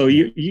 Yeah. So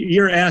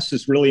your ass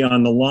is really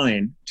on the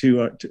line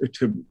to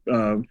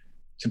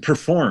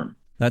perform.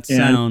 That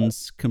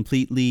sounds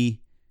completely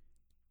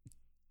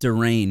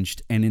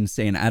deranged and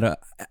insane.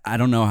 I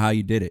don't know how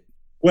you did it.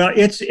 Well,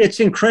 it's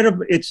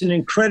incredible. It's an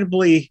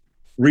incredibly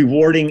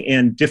rewarding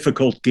and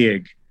difficult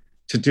gig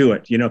to do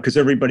it, because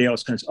everybody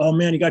else kind of says, oh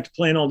man, you got to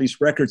play in all these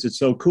records. It's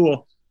so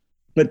cool.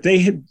 But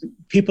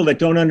people that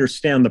don't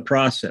understand the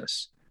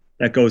process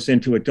that goes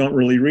into it don't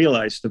really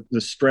realize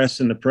the stress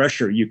and the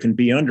pressure you can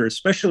be under,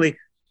 especially,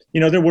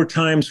 there were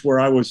times where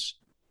I was,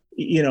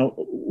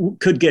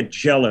 could get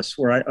jealous,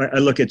 where I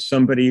look at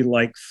somebody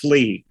like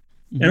Flea,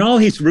 mm-hmm. and all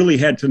he's really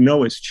had to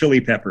know is Chili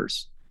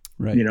Peppers.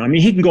 Right.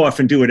 He can go off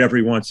and do whatever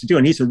he wants to do,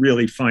 and he's a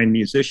really fine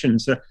musician.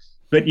 So,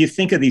 but you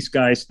think of these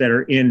guys that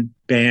are in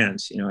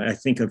bands, I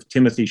think of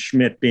Timothy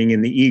Schmidt being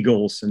in the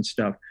Eagles and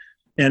stuff.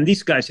 And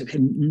these guys have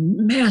had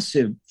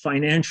massive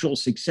financial,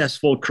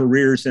 successful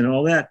careers and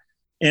all that.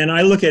 And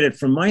I look at it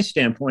from my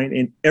standpoint,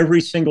 and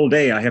every single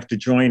day I have to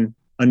join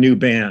a new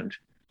band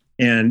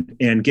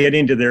and get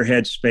into their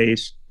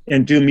headspace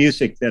and do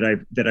music that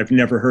I've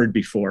never heard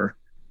before.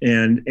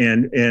 And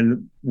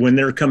when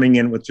they're coming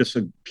in with just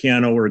a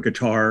piano or a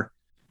guitar,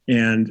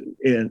 and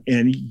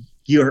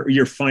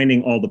you're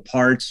finding all the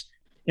parts.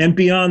 And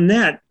beyond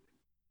that,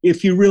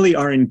 if you really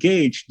are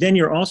engaged, then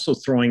you're also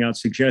throwing out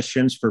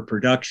suggestions for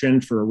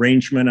production, for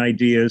arrangement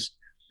ideas.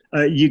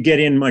 You get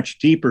in much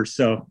deeper.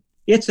 So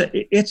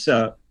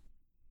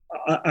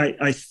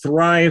I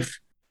thrive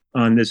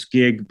on this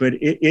gig, but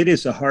it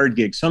is a hard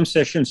gig. Some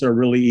sessions are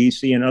really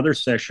easy and other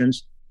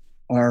sessions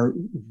are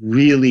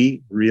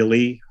really,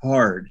 really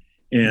hard.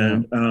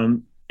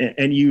 And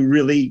and you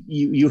really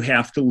you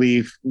have to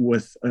leave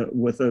with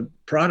a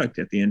product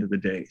at the end of the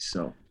day.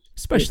 So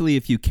especially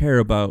if you care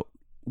about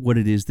what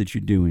it is that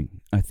you're doing,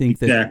 I think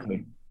that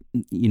exactly,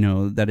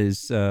 that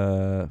is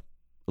a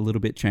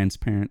little bit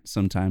transparent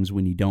sometimes.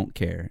 When you don't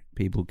care,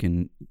 people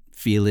can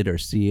feel it or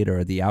see it,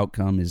 or the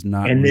outcome is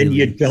not. And then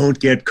you don't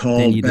get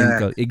called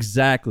back.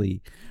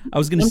 Exactly. I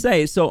was going to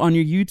say, so on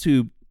your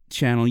YouTube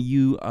channel,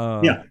 you're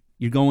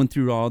going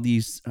through all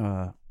these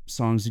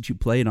songs that you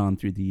played on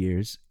through the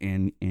years,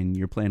 and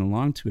you're playing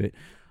along to it.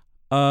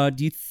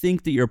 Do you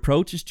think that your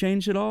approach has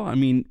changed at all? I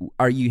mean,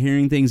 are you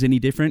hearing things any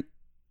different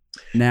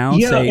now?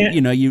 Yeah, say,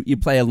 you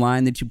play a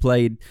line that you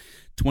played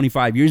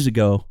 25 years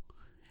ago,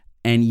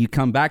 and you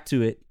come back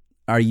to it.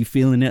 Are you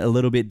feeling it a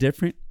little bit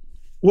different?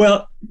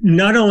 Well,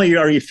 not only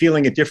are you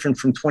feeling it different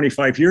from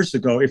 25 years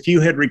ago, if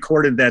you had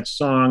recorded that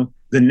song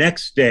the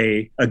next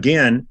day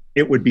again,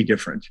 it would be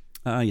different.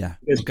 Yeah.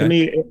 Because to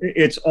me,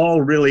 it's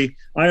all really,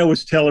 I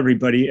always tell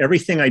everybody,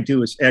 everything I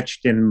do is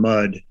etched in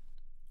mud.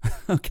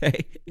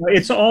 Okay.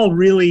 It's all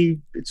really,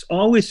 it's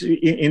always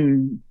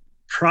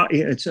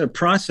it's a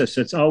process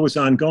that's always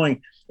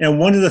ongoing. And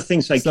one of the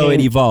things it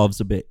evolves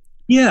a bit.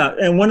 Yeah.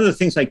 And one of the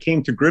things I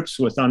came to grips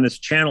with on this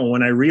channel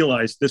when I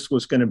realized this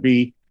was going to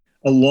be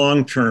a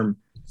long-term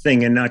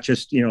thing and not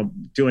just,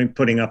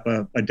 putting up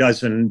a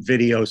dozen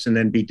videos and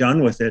then be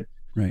done with it.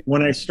 Right.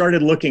 When I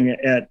started looking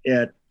at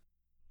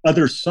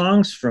other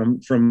songs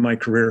from my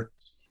career,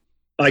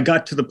 I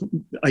got to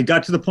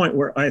the point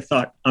where I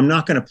thought, I'm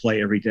not going to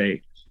play every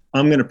day.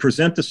 I'm going to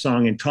present the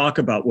song and talk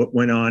about what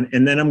went on.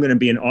 And then I'm going to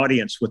be an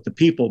audience with the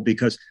people,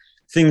 because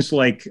things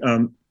like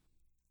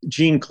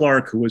Gene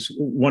Clark, who was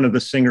one of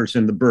the singers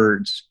in the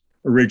Byrds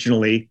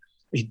originally,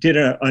 he did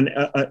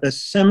a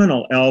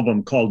seminal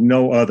album called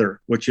No Other,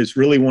 which is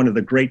really one of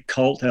the great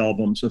cult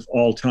albums of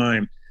all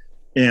time.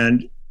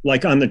 And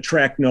like on the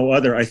track No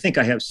Other, I think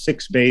I have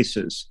 6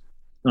 basses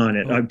on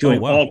it. I'm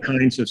doing all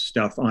kinds of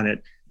stuff on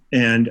it.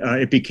 And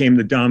it became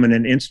the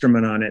dominant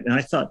instrument on it. And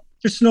I thought,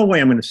 there's no way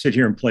I'm going to sit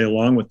here and play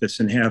along with this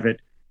and have it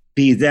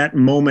be that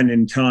moment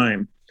in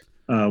time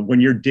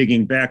when you're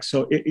digging back.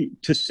 So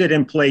to sit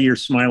and play Your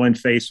Smiling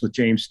Face with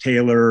James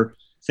Taylor,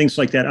 things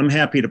like that, I'm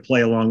happy to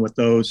play along with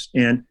those.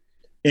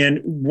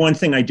 And one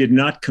thing I did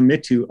not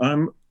commit to,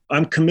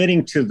 I'm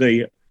committing to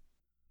the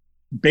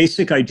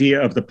basic idea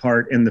of the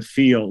part and the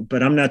feel,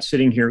 but I'm not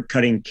sitting here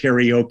cutting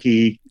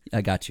karaoke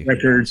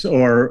records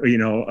or,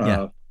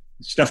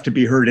 stuff to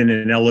be heard in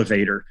an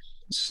elevator.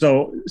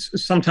 So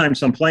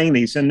sometimes I'm playing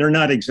these and they're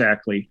not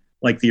exactly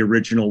like the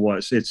original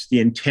was. It's the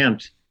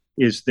intent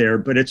is there,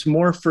 but it's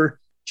more for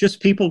just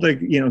people to,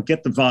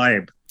 get the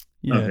vibe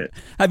of it.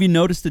 Have you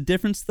noticed a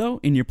difference though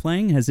in your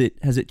playing? Has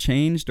it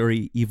changed or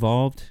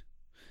evolved?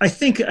 I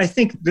think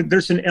that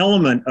there's an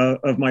element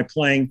of my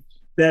playing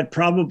that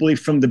probably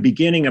from the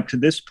beginning up to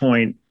this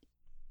point,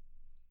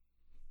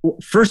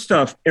 first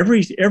off,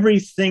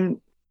 everything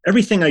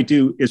I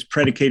do is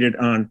predicated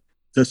on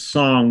the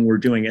song we're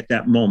doing at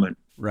that moment.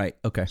 Right.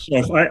 Okay.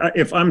 So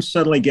if I'm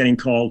suddenly getting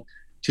called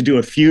to do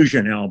a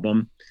fusion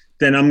album,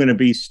 then I'm going to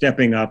be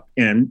stepping up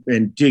and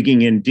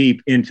digging in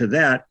deep into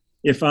that.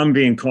 If I'm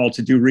being called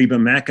to do Reba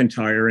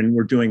McEntire and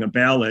we're doing a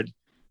ballad,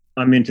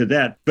 I'm into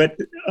that. But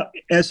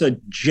as a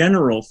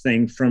general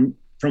thing, from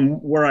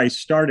where I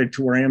started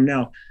to where I am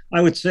now,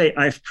 I would say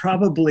I've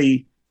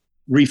probably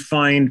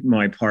refined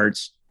my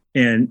parts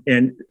and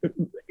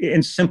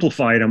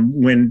simplified them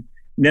when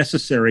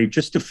necessary,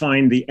 just to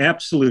find the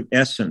absolute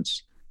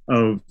essence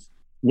of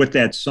what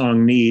that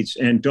song needs,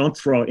 and don't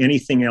throw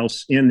anything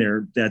else in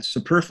there that's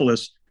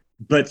superfluous,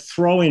 but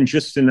throw in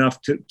just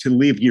enough to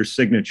leave your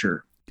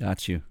signature.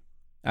 Got you.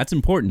 That's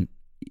important.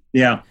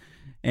 Yeah.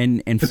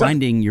 And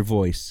finding your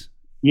voice.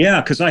 Yeah,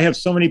 because I have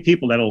so many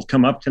people that'll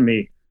come up to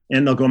me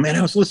and they'll go, man,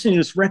 I was listening to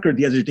this record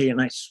the other day and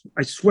I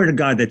swear to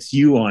God that's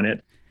you on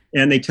it.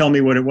 And they tell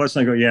me what it was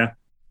and I go, yeah.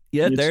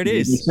 Yeah, there it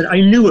is.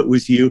 I knew it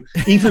was you,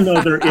 even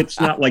though it's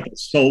not like a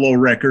solo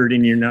record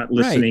and you're not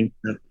listening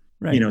to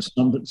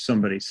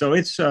somebody. So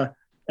it's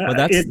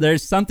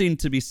there's something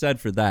to be said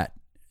for that.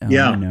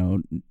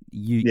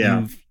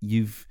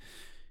 You've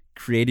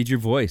created your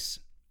voice,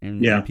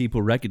 and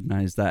people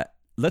recognize that.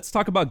 Let's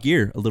talk about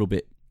gear a little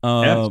bit.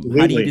 How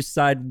do you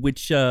decide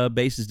which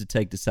basses to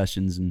take to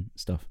sessions and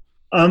stuff?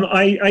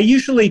 I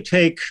usually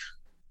take,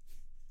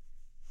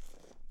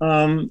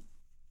 on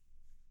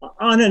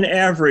an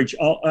average,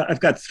 I've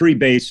got 3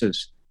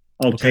 basses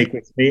I'll take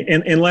with me,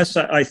 and unless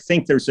I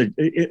think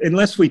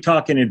unless we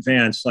talk in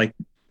advance, like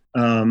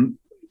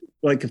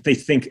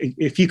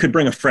if you could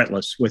bring a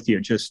fretless with you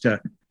just to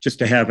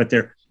have it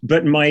there.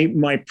 But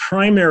my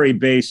primary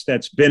bass,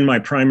 that's been my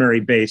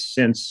primary bass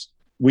since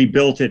we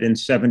built it in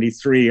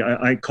 '73,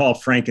 I call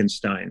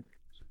Frankenstein.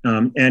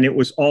 And it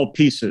was all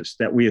pieces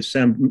that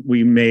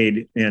we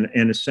made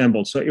and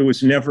assembled. So it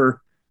was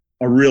never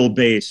a real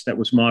bass that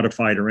was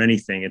modified or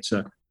anything. It's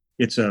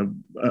a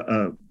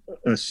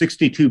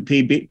 62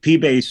 P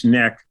bass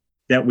neck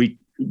that we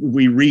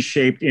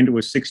reshaped into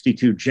a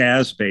 62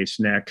 jazz bass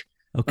neck.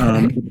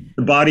 Okay.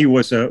 The body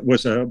was a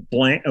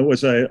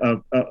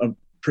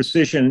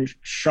precision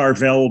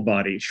Charvel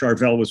body.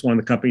 Charvel was one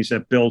of the companies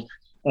that built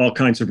all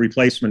kinds of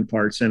replacement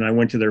parts. And I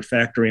went to their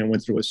factory and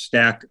went through a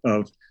stack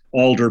of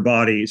Alder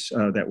bodies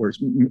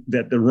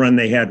that the run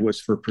they had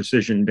was for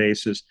precision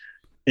bases,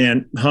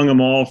 and hung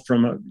them all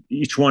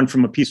each one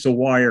from a piece of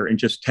wire and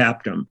just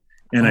tapped them.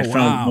 And I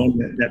found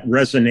one that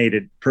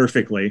resonated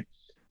perfectly.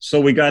 So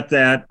we got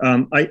that.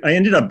 I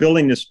ended up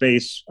building this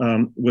bass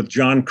with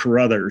John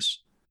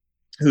Carruthers,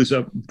 who's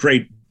a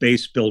great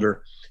bass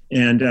builder.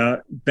 And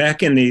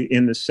back in the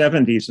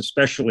 70s,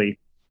 especially,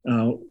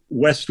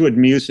 Westwood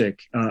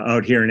Music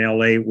out here in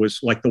LA was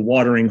like the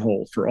watering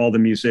hole for all the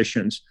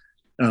musicians.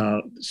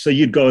 So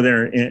you'd go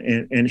there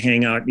and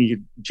hang out.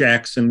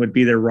 Jackson would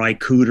be there, Ry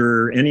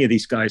Cooder, any of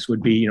these guys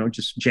would be,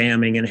 just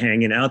jamming and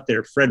hanging out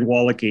there. Fred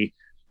Wallachy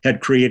had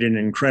created an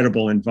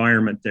incredible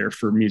environment there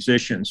for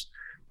musicians.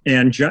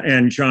 And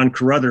John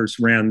Carruthers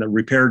ran the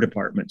repair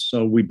department.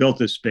 So we built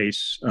this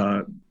bass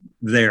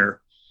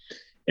there.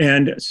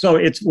 And so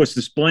it was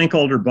this blank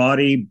Alder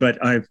body, but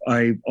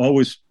I've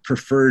always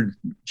preferred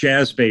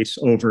jazz bass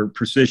over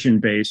precision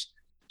bass.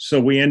 So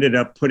we ended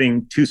up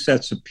putting 2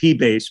 sets of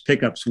P-bass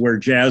pickups where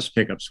jazz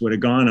pickups would have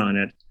gone on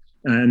it.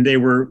 And they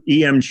were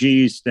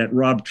EMGs that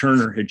Rob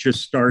Turner had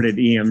just started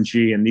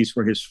EMG, and these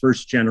were his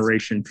first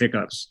generation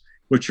pickups,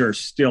 which are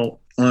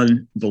still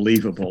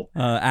unbelievable.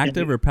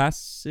 Active or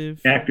passive?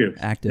 Active.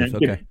 Active,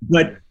 okay.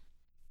 But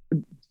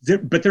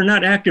they're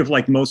not active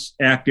like most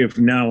active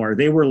now are.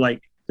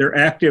 They're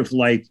active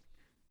like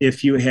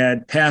if you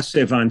had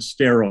passive on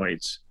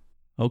steroids.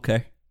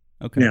 Okay.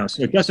 Yeah,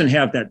 so it doesn't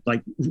have that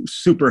like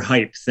super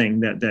hype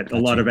thing that a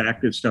lot of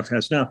active stuff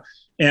has now.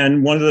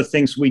 And one of the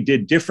things we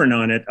did different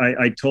on it,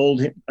 I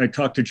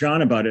talked to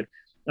John about it.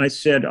 I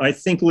said, I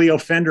think Leo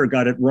Fender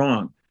got it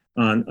wrong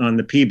on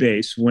the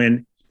P-bass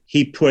when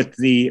he put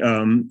the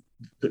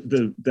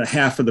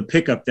half of the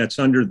pickup that's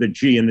under the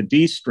G and the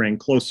D string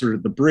closer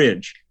to the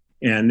bridge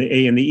and the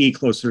A and the E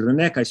closer to the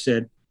neck. I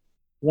said,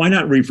 why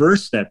not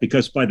reverse that?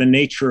 Because by the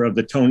nature of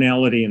the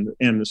tonality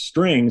and the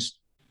strings,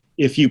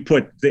 if you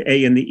put the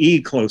A and the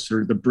E closer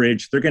to the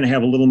bridge, they're going to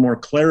have a little more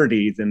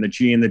clarity than the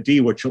G and the D,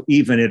 which will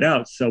even it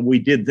out. So we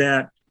did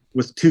that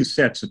with 2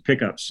 sets of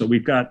pickups. So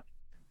we've got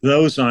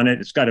those on it.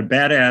 It's got a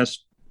badass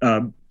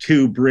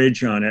 2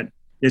 bridge on it.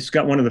 It's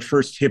got one of the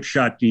first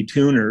Hipshot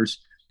detuners.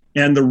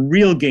 And the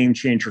real game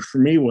changer for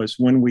me was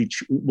when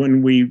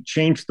we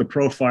changed the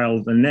profile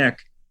of the neck,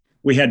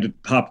 we had to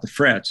pop the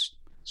frets.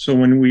 So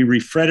when we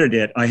refretted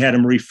it, I had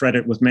them refret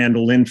it with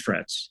mandolin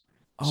frets.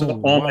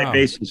 So all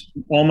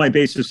my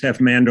bases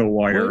have Mando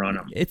wire on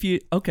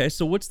them.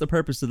 So what's the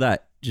purpose of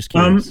that? Just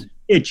curious.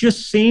 It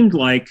just seemed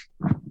like,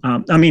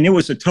 it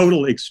was a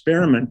total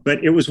experiment,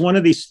 but it was one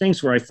of these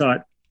things where I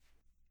thought,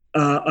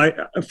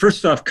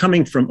 first off,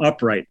 coming from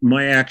upright,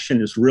 my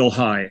action is real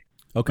high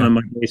on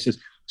my bases.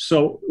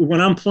 So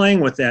when I'm playing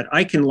with that,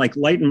 I can like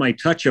lighten my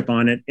touch up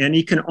on it, and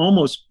you can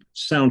almost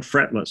sound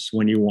fretless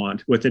when you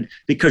want with it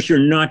because you're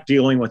not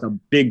dealing with a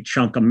big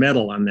chunk of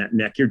metal on that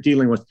neck. You're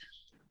dealing with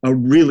a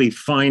really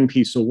fine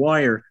piece of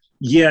wire.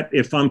 Yet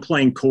if I'm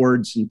playing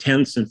chords and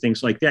tenths and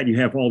things like that, you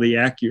have all the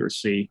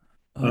accuracy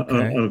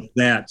of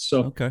that.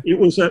 So it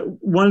was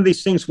one of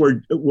these things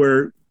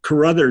where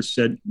Carruthers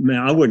said, man,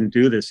 I wouldn't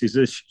do this.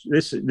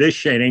 This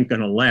shit ain't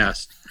going to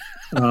last.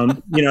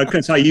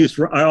 Because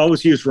I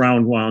always use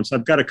round wounds.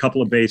 I've got a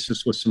couple of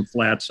basses with some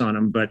flats on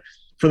them, but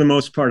for the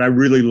most part, I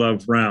really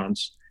love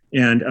rounds.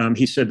 And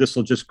he said, this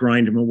will just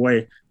grind them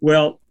away.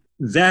 Well,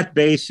 that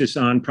bass is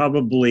on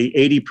probably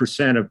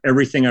 80% of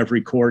everything I've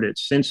recorded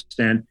since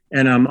then,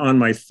 and I'm on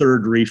my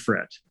 3rd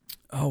refret.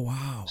 Oh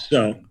wow!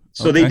 So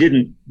they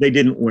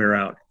didn't wear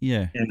out.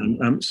 Yeah.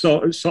 And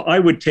so I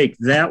would take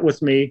that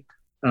with me.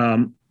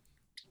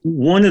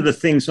 One of the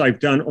things I've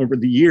done over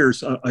the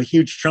years, a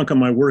huge chunk of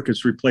my work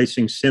is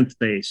replacing synth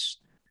bass.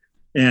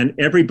 And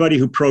everybody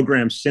who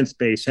programs synth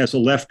bass has a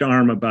left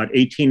arm about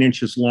 18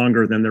 inches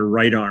longer than their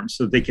right arm,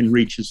 so they can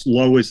reach as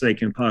low as they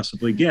can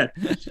possibly get.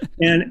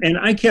 And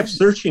I kept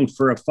searching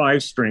for a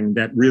 5-string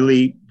that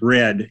really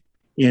bred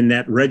in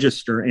that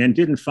register and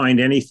didn't find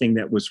anything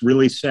that was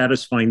really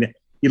satisfying. That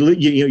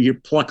you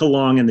pluck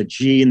along, and the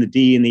G and the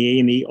D and the A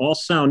and the E all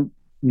sound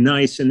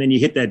nice, and then you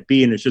hit that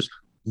B and it's just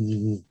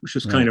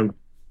kind of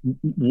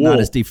not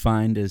as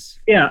defined as.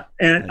 Yeah.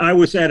 And I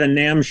was at a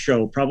NAMM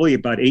show probably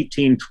about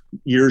 18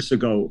 years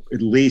ago,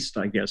 at least,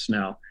 I guess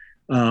now.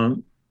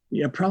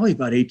 Probably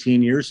about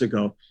 18 years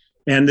ago.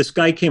 And this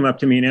guy came up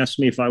to me and asked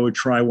me if I would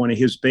try one of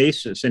his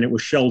basses, and it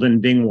was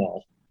Sheldon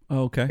Dingwall.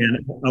 Oh, okay.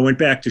 And I went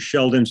back to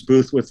Sheldon's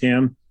booth with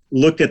him,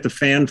 looked at the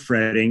fan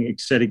fretting,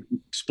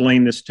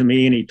 explained this to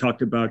me, and he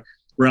talked about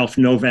Ralph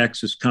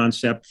Novak's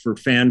concept for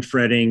fan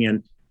fretting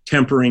and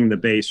tempering the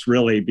bass,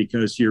 really,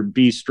 because your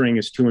B string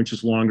is 2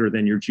 inches longer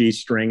than your G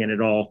string, and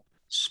it all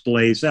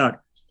splays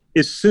out.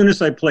 As soon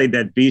as I played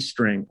that B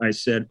string, I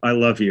said, I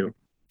love you.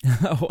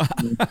 Oh, wow.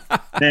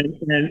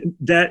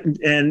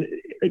 and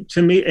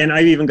to me, and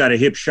I've even got a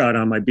hip shot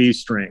on my B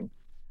string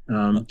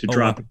to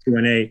drop it to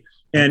an A.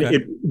 And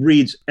it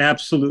reads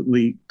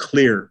absolutely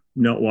clear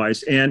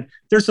note-wise. And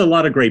there's a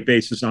lot of great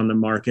basses on the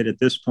market at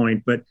this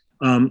point, but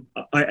I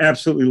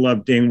absolutely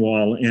love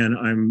Dingwall,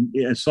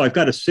 and so I've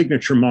got a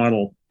signature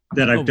model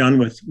that I've done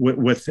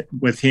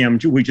with him.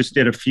 We just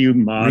did a few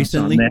mods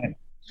recently on that.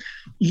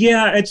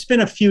 Yeah, it's been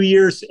a few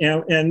years,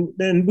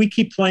 and we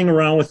keep playing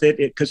around with it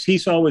because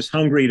he's always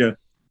hungry to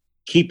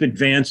keep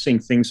advancing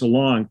things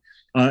along.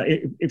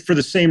 For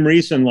the same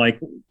reason, like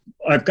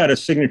I've got a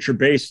signature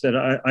bass that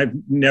I've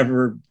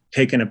never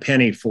taken a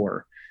penny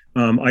for.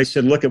 I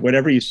said, look, at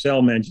whatever you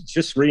sell, man,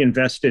 just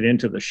reinvest it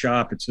into the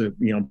shop. It's a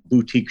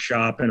boutique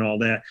shop and all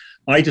that.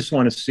 I just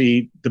want to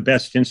see the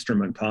best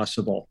instrument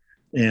possible,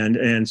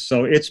 and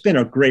so it's been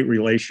a great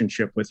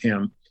relationship with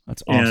him.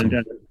 That's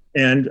awesome.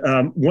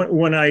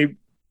 When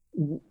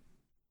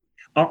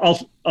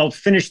I'll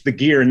finish the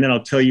gear and then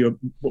I'll tell you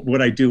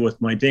what I do with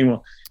my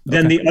Dingwall.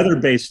 Then the other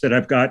bass that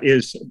I've got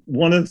is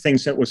one of the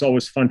things that was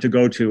always fun to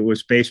go to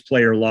was Bass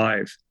Player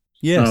Live.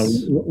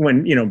 Yes.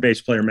 When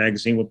Bass Player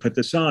Magazine would put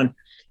this on.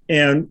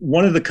 And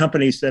one of the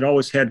companies that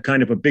always had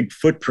kind of a big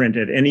footprint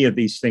at any of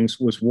these things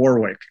was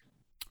Warwick.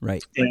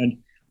 Right. And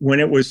when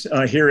it was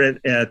here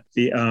at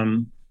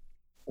the,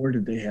 where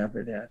did they have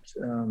it at?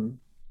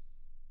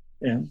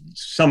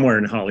 Somewhere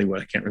in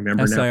Hollywood. I can't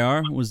remember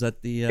SIR? now. Was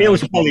that the... It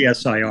was probably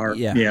SIR.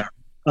 Yeah.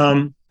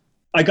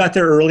 I got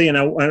there early and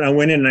I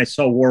went in and I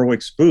saw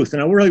Warwick's booth,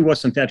 and I really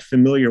wasn't that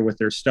familiar with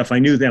their stuff. I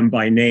knew them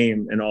by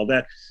name and all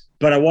that.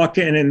 But I walked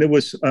in and there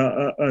was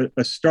a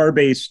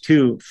Starbase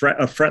 2,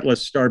 a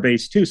fretless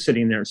Starbase 2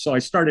 sitting there. So I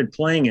started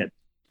playing it,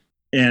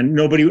 and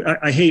nobody,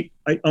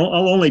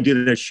 I'll only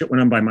do this shit when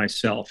I'm by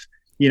myself.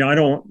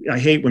 I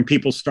hate when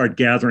people start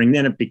gathering,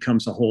 then it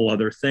becomes a whole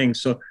other thing.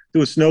 So there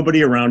was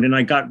nobody around, and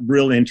I got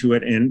real into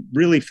it and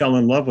really fell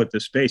in love with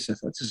this bass. I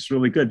thought, this is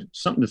really good,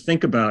 something to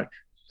think about.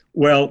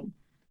 Well,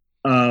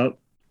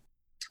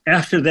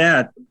 after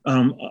that,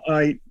 I'm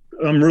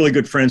really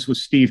good friends with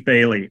Steve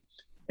Bailey.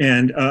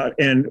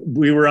 And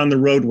we were on the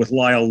road with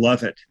Lyle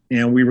Lovett,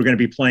 and we were going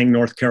to be playing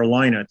North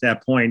Carolina. At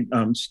that point,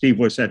 Steve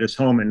was at his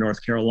home in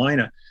North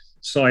Carolina.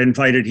 So I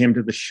invited him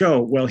to the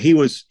show. Well, he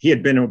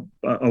had been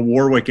a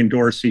Warwick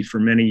endorsee for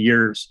many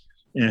years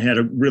and had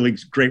a really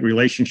great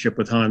relationship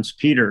with Hans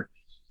Peter.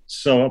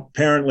 So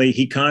apparently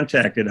he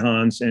contacted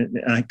Hans, and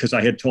because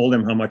I had told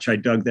him how much I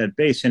dug that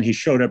bass, and he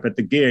showed up at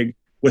the gig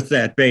with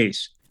that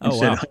bass and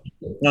said,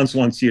 wow, Hans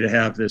wants you to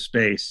have this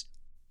bass.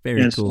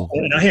 Very cool.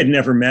 And I had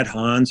never met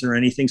Hans or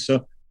anything.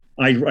 So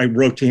I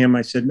wrote to him.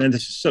 I said, man,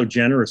 this is so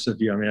generous of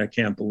you. I mean, I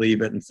can't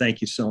believe it. And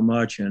thank you so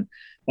much. And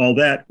all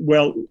that.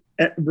 Well,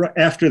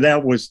 after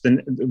that was a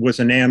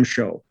NAMM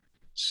show.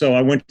 So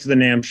I went to the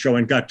NAMM show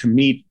and got to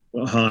meet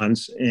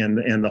Hans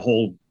and the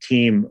whole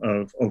team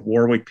of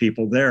Warwick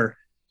people there.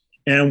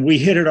 And we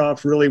hit it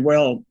off really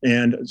well.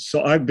 And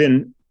so I've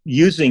been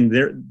using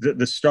the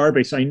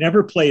Starbase. I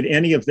never played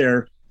any of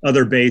their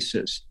other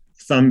basses,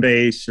 thumb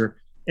bass or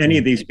any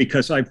of these,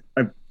 because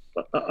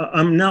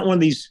I'm not one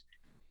of these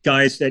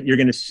guys that you're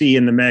going to see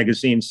in the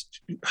magazines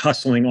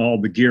hustling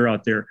all the gear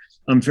out there.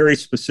 I'm very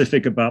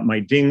specific about my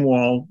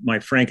Dingwall, my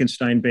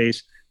Frankenstein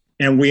bass,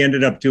 and we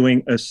ended up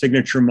doing a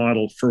signature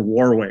model for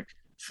Warwick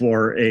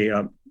for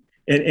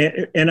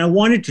and I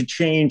wanted to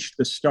change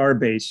the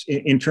Starbase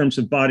in terms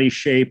of body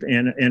shape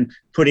and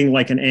putting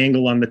like an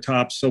angle on the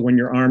top, so when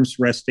your arm's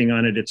resting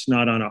on it, it's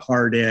not on a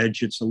hard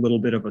edge, it's a little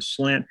bit of a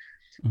slant.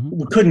 Mm-hmm.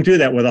 We couldn't do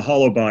that with a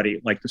hollow body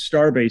like the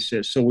Starbase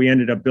is, so we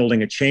ended up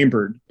building a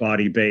chambered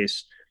body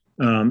bass.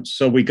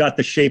 So we got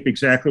the shape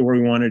exactly where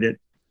we wanted it,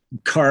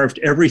 carved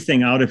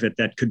everything out of it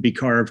that could be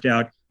carved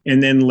out,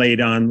 and then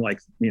laid on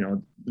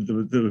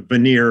the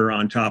veneer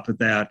on top of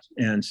that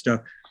and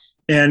stuff.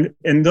 And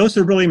those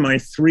are really my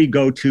three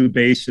go-to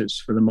basses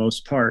for the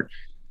most part.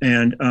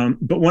 And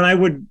but when I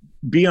would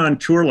be on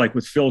tour, like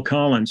with Phil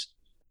Collins,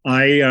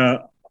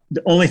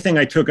 the only thing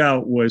I took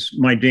out was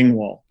my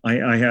Dingwall.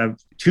 I have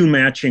two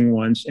matching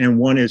ones, and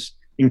one is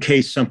in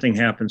case something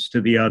happens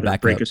to the other,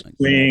 break a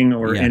string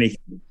or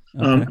anything.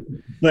 Okay.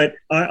 But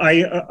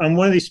I'm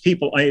one of these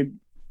people.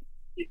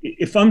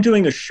 If I'm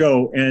doing a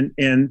show and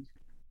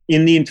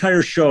in the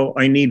entire show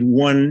I need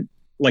one,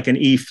 like an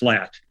E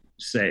flat,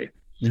 say,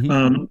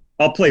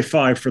 I'll play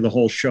 5 for the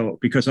whole show,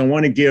 because I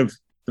want to give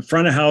the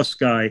front of house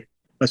guy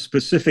a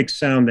specific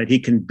sound that he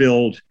can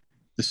build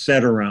the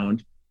set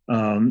around.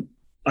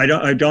 I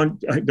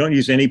don't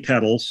use any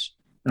pedals.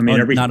 I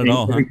mean, everything, not at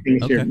all, huh?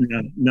 Everything's here,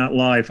 not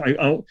live.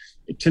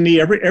 To me,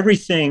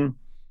 everything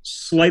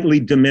slightly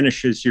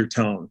diminishes your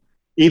tone,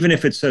 even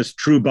if it says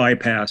true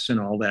bypass and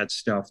all that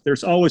stuff.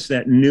 There's always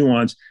that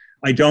nuance.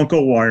 I don't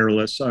go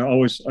wireless. I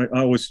always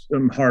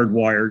am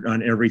hardwired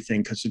on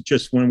everything, because it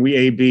just, when we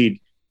A/B'd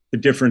the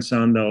difference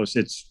on those,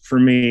 it's, for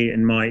me,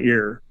 in my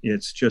ear,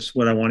 it's just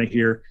what I want to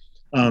hear.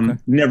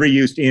 Never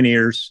used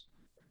in-ears.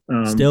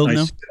 Still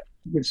no?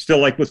 Still,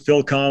 like with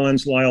Phil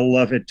Collins, Lyle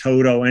Lovett,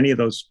 Toto, any of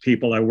those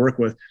people I work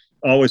with,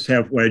 always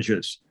have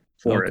wedges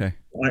for it.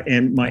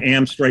 And my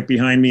amp's right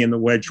behind me and the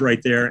wedge right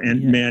there.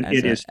 And man,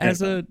 it is.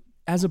 As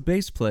a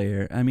bass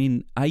player, I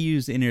mean, I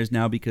use in-ears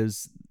now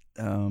because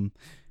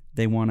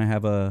they want to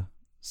have a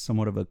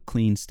somewhat of a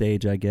clean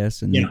stage, I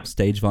guess, and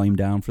stage volume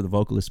down for the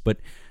vocalist. But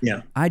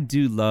I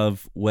do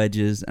love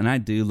wedges, and I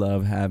do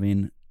love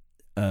having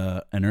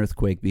an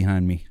earthquake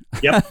behind me.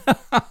 Yep.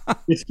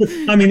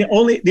 I mean,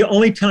 the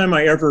only time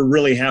I ever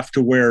really have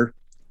to wear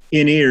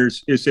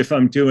in-ears is if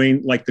I'm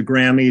doing like the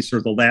Grammys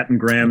or the Latin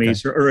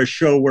Grammys, or a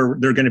show where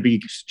they're going to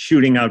be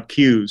shooting out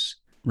cues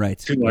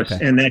to us,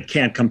 and that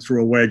can't come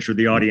through a wedge or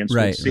the audience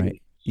will see.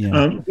 Right.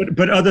 Yeah.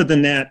 But other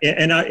than that,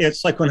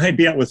 it's like when I'd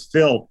be out with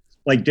Phil,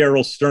 like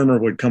Daryl Sturmer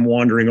would come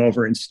wandering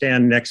over and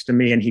stand next to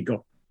me, and he'd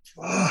go,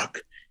 "Fuck,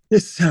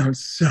 this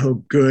sounds so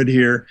good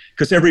here,"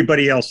 because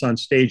everybody else on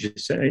stage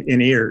is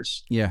in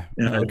ears. Yeah,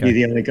 I'd be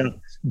the only guy.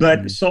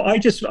 But so I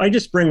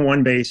just bring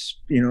one bass,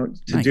 to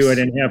do it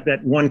and have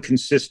that one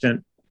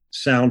consistent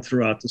sound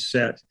throughout the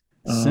set.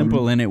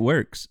 Simple, and it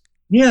works.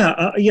 Yeah,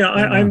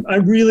 I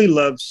really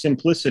love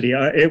simplicity.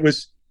 It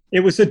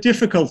was a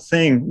difficult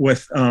thing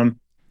with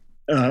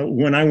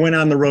when I went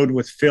on the road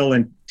with Phil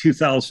in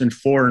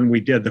 2004 and we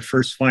did the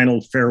first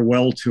final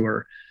farewell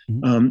tour.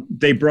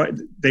 They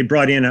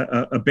brought in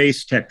a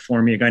bass tech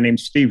for me, a guy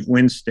named Steve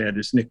Winstead.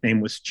 His nickname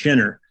was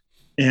Chinner.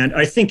 And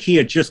I think he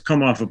had just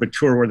come off of a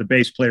tour where the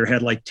bass player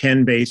had like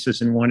 10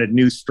 basses and wanted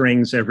new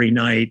strings every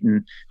night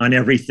and on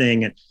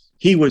everything. And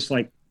he was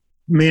like,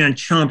 man,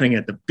 chomping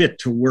at the bit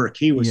to work.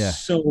 He was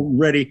so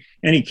ready.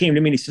 And he came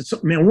to me and he said, "So,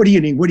 man, what do you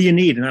need? What do you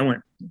need?" And I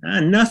went,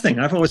 "Nothing.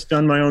 I've always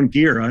done my own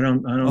gear. I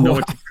don't know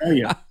what to tell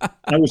you."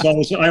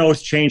 I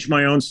always change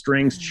my own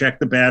strings, check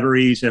the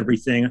batteries,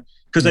 everything.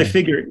 Because I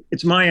figure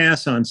it's my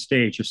ass on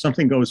stage. If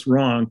something goes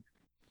wrong,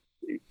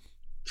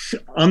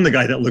 I'm the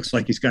guy that looks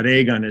like he's got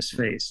egg on his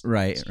face.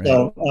 Right.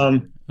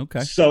 So,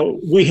 So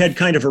we had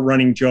kind of a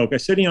running joke. I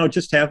said,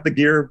 just have the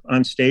gear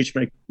on stage,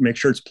 make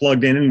sure it's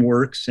plugged in and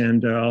works,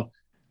 and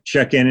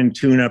check in and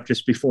tune up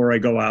just before I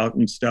go out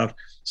and stuff.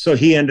 So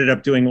he ended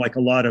up doing like a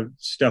lot of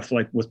stuff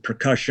like with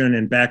percussion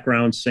and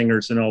background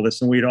singers and all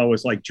this. And we'd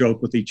always like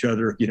joke with each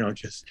other,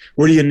 just,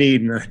 "What do you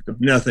need?" And I go,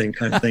 "Nothing,"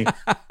 kind of thing.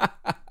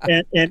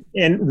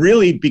 and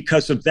really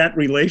because of that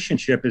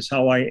relationship is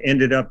how I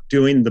ended up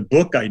doing the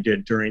book I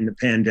did during the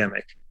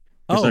pandemic.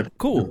 Oh,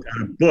 cool.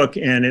 A book,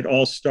 and it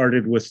all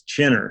started with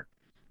Chinner.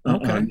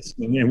 And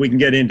we can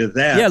get into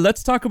that. Yeah,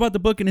 let's talk about the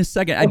book in a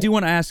second. I do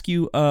want to ask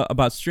you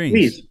about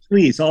strings.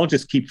 Please. I'll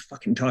just keep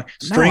fucking talking.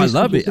 Strings.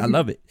 No, I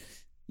love it.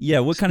 Yeah,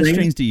 what kind of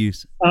strings do you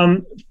use?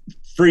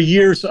 For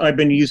years, I've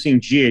been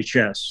using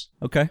GHS.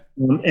 Okay.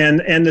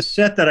 And the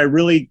set that I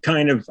really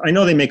I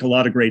know they make a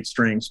lot of great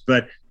strings,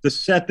 but the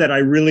set that I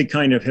really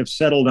kind of have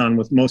settled on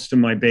with most of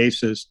my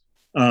basses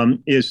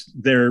is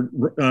their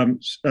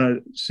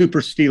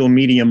Super Steel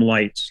Medium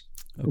Lights.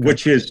 Okay.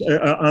 Which is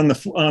on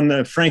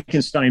the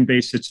Frankenstein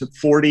bass, it's a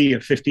 40, a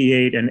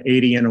 58, an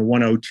 80, and a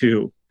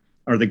 102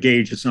 are the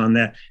gauges on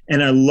that.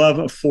 And I love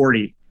a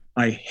 40.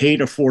 I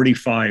hate a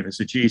 45 as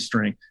a G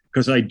string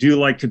because I do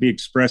like to be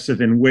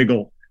expressive and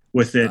wiggle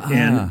with it,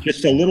 and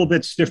just a little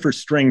bit stiffer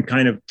string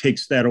kind of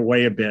takes that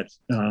away a bit.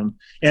 And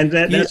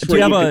that's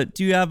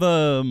do you have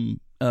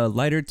a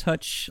lighter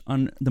touch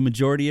on the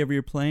majority of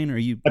your playing, or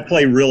I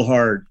play real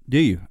hard. Do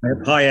you? I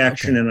have high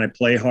action and I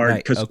play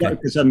hard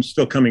because I'm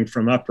still coming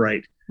from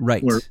upright,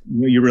 right? Where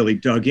you really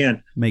dug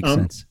in. Makes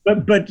sense.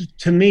 But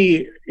to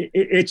me,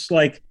 it's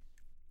like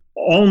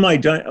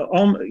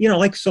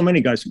like so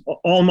many guys,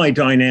 all my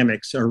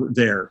dynamics are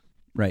there.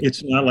 Right.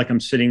 It's not like I'm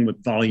sitting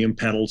with volume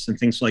pedals and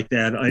things like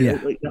that.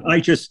 I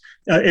just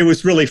it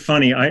was really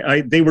funny.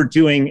 They were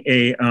doing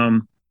a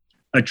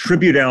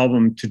tribute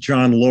album to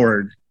John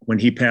Lord when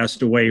he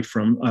passed away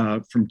from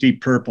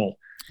Deep Purple.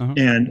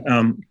 And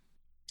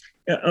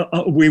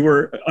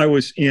I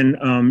was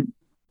in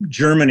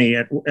Germany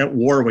at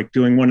Warwick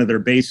doing one of their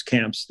base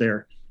camps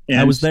there. And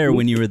I was there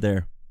when you were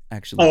there,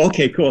 actually. Oh,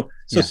 okay, cool.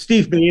 So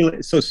Steve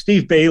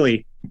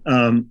Bailey,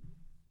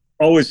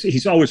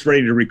 he's always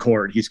ready to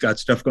record. He's got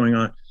stuff going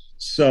on.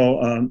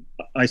 So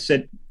I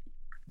said,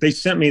 they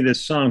sent me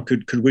this song.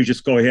 Could we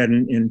just go ahead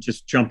and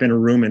just jump in a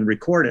room and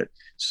record it?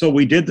 So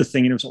we did the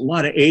thing, and it was a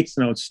lot of eighth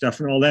note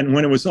stuff and all that. And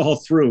when it was all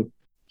through,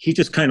 he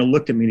just kind of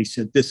looked at me and he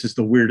said, "This is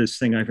the weirdest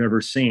thing I've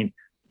ever seen."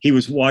 He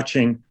was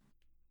watching,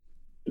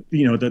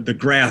 the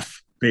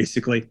graph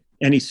basically,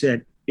 and he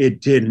said,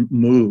 "It didn't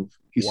move."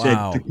 He said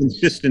the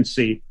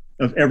consistency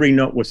of every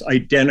note was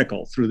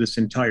identical through this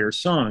entire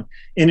song.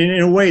 And in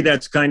a way,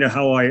 that's kind of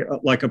how I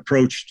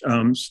approached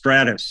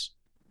Stratus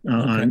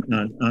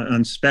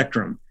on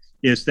Spectrum,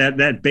 is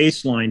that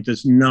bass line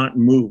does not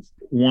move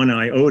one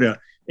iota.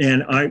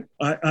 And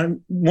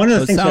I'm one of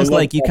the things. It sounds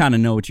like you kind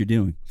of know what you're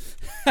doing.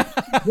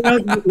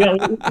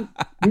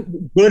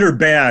 Good or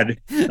bad,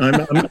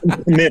 I'm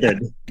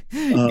committed.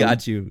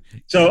 Got you.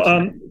 So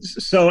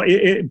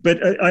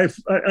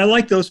I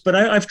like those, but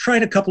I've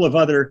tried a couple of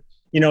other,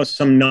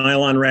 some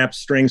nylon wrap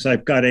strings.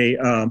 I've got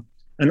an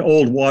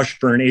old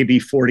Washburn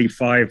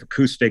AB45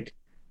 acoustic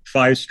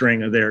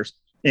 5-string of theirs.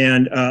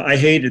 And I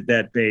hated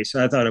that bass.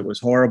 I thought it was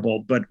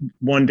horrible. But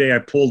one day I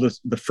pulled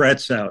the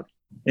frets out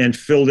and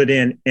filled it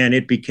in, and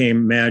it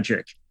became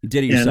magic. You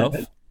did it yourself?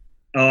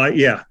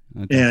 Yeah.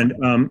 Okay.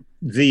 And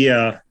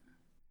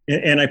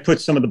and I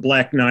put some of the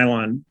black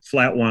nylon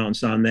flat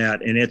wounds on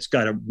that, and it's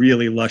got a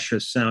really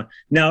luscious sound.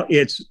 Now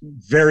it's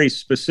very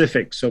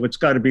specific, so it's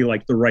got to be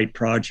like the right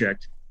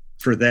project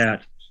for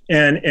that.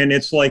 And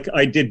it's like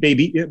I did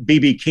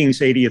BB King's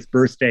 80th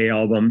birthday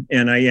album,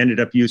 and I ended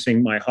up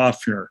using my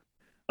Hofner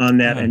on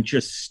that and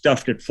just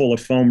stuffed it full of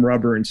foam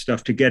rubber and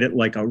stuff to get it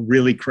like a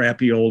really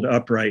crappy old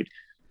upright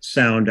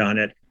sound on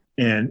it.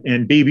 And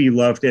BB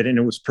loved it, and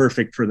it was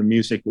perfect for the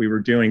music we were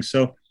doing.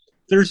 So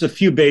there's a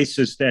few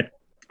basses that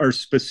are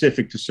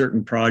specific to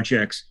certain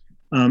projects.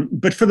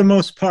 But for the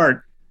most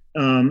part,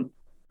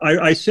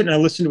 I sit and I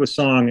listen to a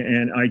song,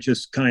 and I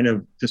just kind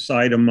of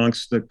decide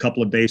amongst the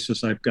couple of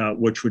basses I've got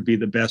which would be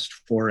the best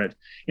for it.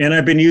 And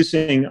I've been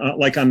using,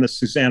 like on the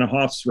Susanna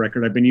Hoffs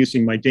record, I've been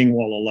using my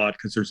Dingwall a lot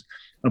because there's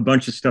a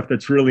bunch of stuff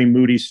that's really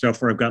moody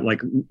stuff where I've got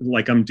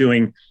like I'm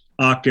doing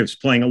octaves,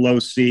 playing a low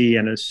C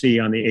and a C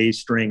on the A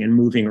string and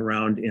moving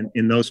around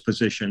in those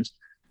positions.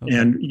 Okay.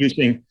 And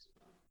using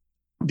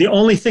the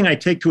only thing I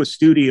take to a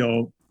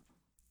studio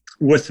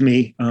with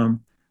me,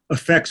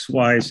 effects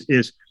wise,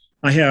 is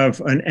I have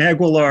an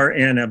Aguilar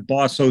and a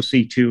Boss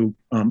OC2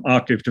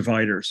 octave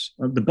dividers.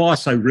 The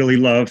Boss I really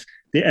love.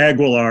 The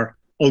Aguilar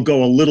will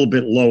go a little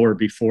bit lower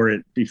before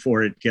it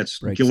gets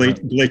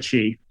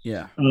glitchy.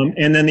 Yeah.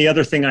 And then the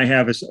other thing I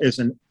have is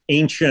an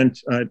ancient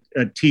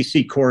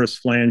TC chorus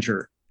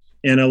flanger,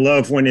 and I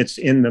love when it's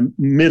in the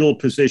middle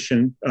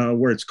position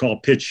where it's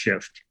called pitch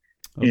shift.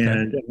 Okay.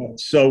 And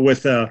so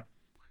with a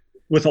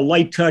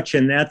light touch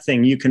in that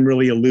thing, you can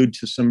really allude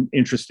to some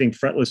interesting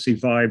fretlessy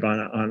vibe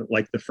on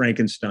like the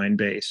Frankenstein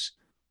bass.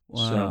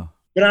 Wow. So,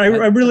 but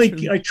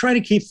I try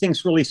to keep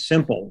things really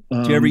simple.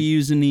 Do you ever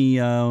use any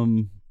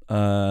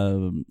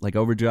like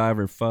overdrive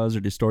or fuzz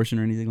or distortion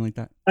or anything like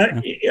that?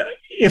 No?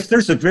 If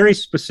there's a very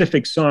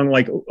specific song,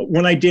 like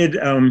when I did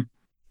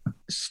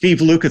Steve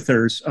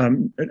Lukather's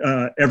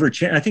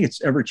I think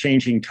it's Ever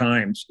Changing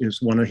Times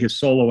is one of his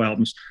solo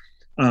albums.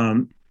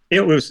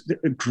 It was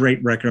a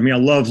great record. I mean, I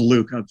love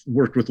Luke. I've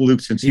worked with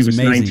Luke since he was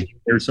amazing. 19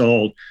 years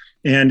old.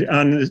 And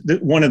on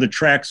one of the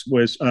tracks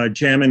was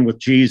Jammin' with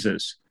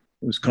Jesus,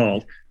 it was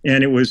called.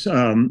 And it was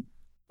Abe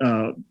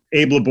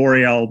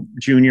Laboriel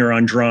Jr.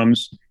 on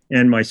drums,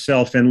 and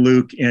myself and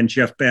Luke and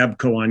Jeff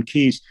Babko on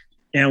keys.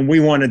 And we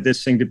wanted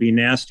this thing to be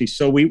nasty.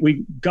 So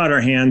we got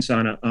our hands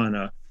on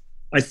a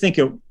I think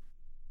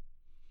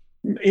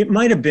it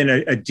might have been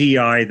a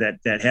DI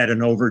that had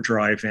an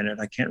overdrive in it.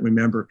 I can't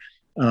remember.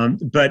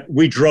 But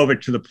we drove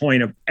it to the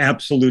point of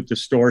absolute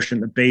distortion.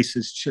 The bass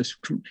is just,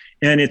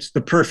 and it's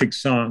the perfect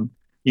song,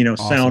 awesome.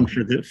 Sound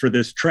for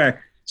this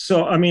track.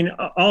 So, I mean,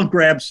 I'll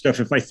grab stuff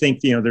if I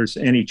think, there's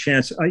any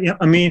chance.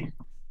 I mean,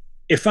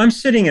 if I'm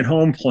sitting at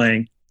home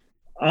playing,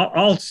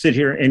 I'll sit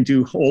here and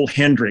do whole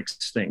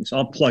Hendrix things.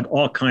 I'll plug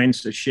all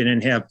kinds of shit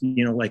and have,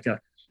 like a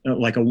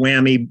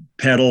whammy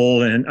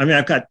pedal. And I mean,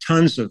 I've got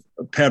tons of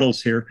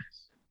pedals here.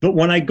 But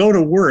when I go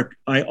to work,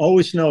 I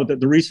always know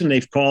that the reason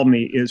they've called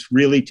me is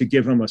really to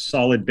give them a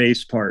solid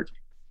bass part.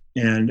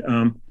 And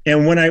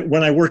when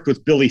I worked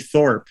with Billy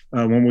Thorpe,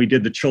 when we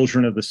did the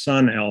Children of the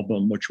Sun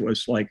album, which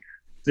was like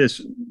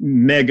this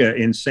mega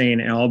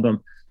insane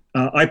album,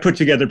 I put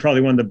together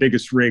probably one of the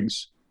biggest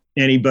rigs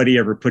anybody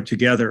ever put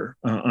together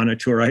on a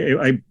tour.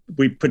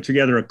 We put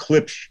together a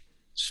Klipsch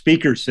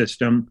speaker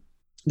system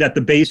that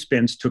the bass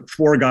bins took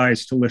 4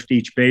 guys to lift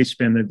each bass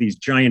bin. They're these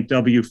giant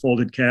W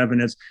folded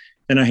cabinets.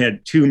 Then I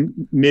had 2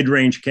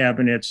 mid-range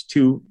cabinets,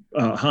 2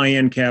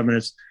 high-end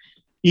cabinets.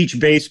 Each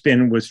bass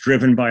bin was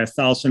driven by a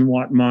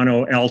 1,000-watt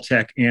mono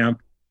Altec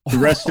amp. The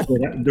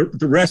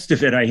rest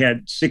of it, I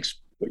had 6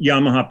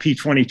 Yamaha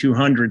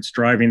P2200s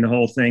driving the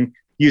whole thing,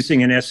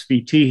 using an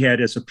SVT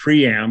head as a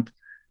preamp.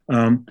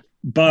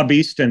 Bob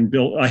Easton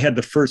built. I had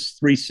the first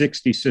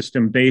 360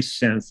 system bass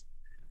synth,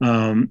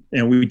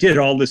 and we did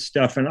all this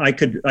stuff. And I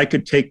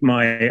could take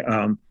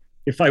my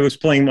if I was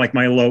playing like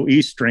my low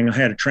E string, I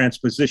had a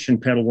transposition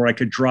pedal where I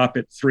could drop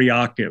it 3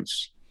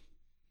 octaves.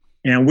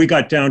 And we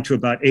got down to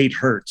about 8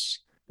 hertz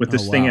with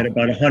this thing at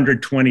about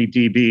 120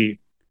 dB.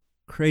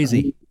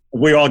 Crazy.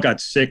 We all got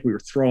sick. We were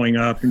throwing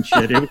up and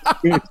shit.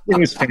 It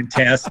was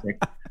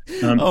fantastic.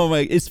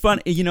 It's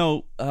fun.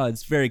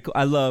 It's very cool.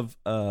 I love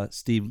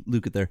Steve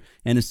Lukather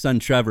and his son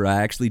Trevor.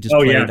 I actually just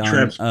played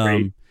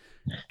on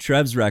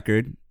Trev's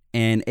record.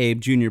 And Abe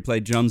Jr.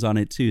 played drums on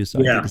it too, so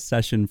I did a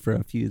session for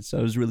a few. So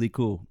it was really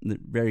cool. They're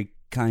very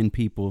kind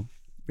people.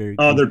 Very.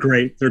 Oh, cool. They're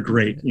great. They're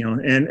great.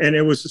 And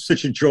it was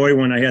such a joy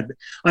when I had.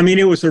 I mean,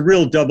 it was a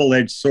real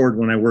double-edged sword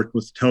when I worked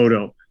with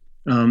Toto,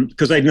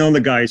 because I'd known the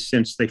guys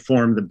since they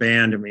formed the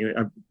band. I mean,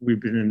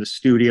 we've been in the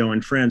studio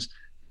and friends,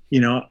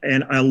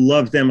 And I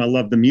love them. I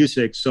love the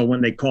music. So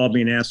when they called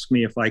me and asked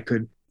me if I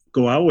could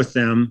go out with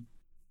them,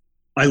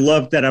 I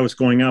loved that I was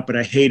going out, but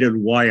I hated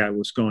why I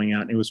was going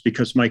out. And it was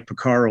because Mike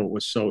Porcaro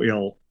was so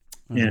ill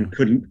and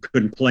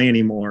couldn't play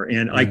anymore.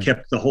 And I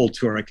kept the whole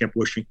tour. I kept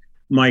wishing,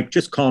 Mike,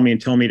 just call me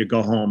and tell me to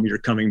go home. You're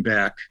coming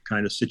back,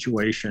 kind of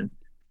situation.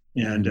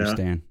 And I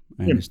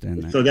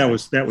understand that. So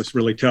that was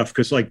really tough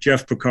because like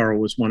Jeff Porcaro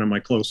was one of my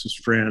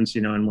closest friends,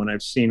 and when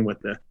I've seen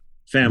what the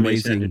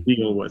families had to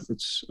deal with,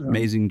 it's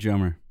amazing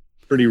drummer.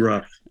 Pretty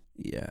rough.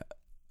 Yeah.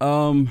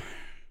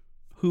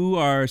 Who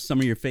are some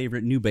of your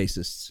favorite new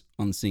bassists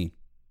on the scene?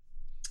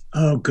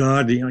 Oh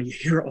God, you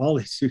hear all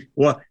these.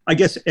 Well, I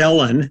guess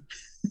Ellen,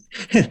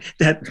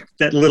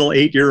 that little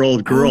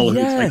 8-year-old Oh, girl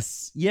who's like,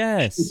 yes.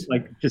 Yes.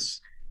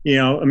 just,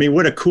 I mean,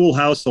 what a cool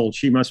household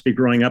she must be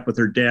growing up with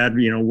her dad,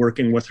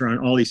 working with her on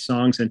all these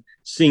songs and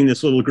seeing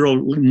this little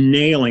girl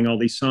nailing all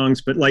these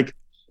songs. But like,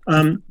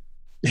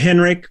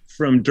 Henrik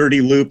from Dirty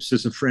Loops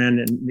is a friend,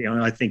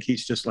 and I think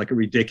he's just like a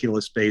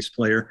ridiculous bass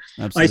player.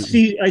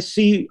 Absolutely. I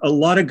see a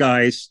lot of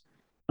guys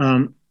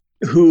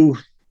who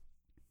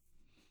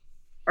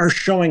are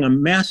showing a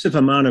massive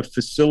amount of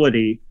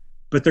facility,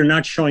 but they're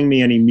not showing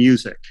me any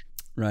music.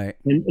 Right.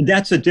 And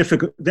that's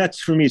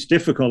for me, it's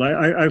difficult.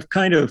 I've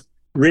kind of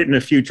written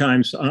a few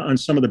times on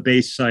some of the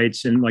bass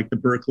sites and like the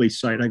Berkeley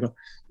site. I go,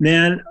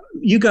 man,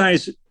 you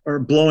guys are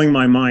blowing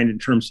my mind in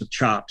terms of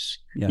chops.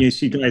 Yeah. You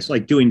see guys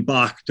like doing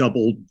Bach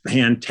double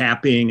hand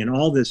tapping and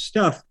all this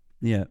stuff.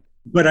 Yeah.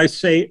 But I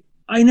say,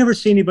 I never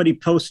see anybody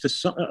post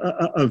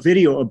a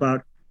video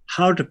about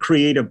how to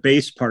create a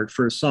bass part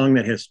for a song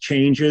that has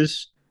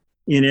changes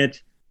in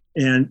it.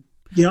 And,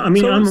 I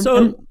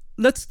mean,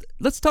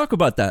 let's talk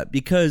about that,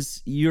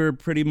 because you're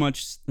pretty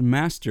much the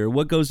master.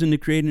 What goes into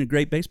creating a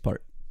great bass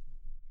part?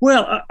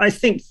 Well, I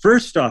think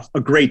first off, a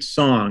great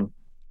song.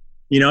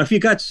 If you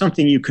got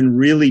something you can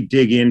really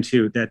dig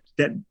into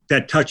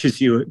that touches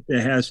you,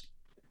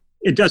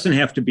 it doesn't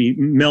have to be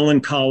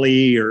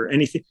melancholy or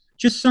anything.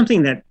 Just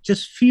something that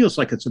just feels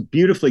like it's a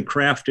beautifully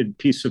crafted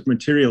piece of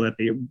material that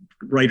the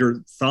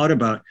writer thought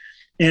about,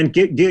 and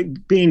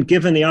being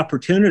given the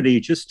opportunity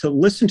just to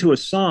listen to a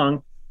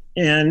song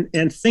and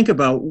think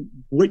about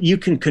what you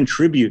can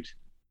contribute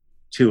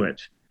to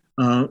it.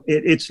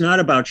 It's not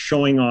about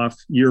showing off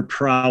your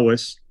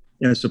prowess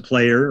as a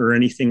player or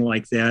anything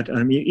like that.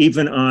 I mean,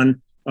 even on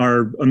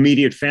our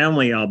Immediate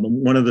Family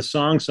album, one of the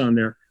songs on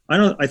there,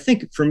 I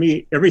think for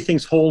me,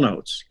 everything's whole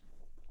notes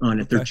on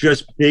it. Okay. They're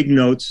just big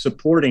notes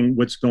supporting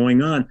what's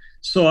going on.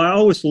 So I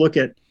always look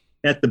at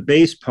the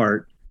bass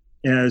part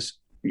as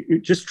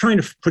just trying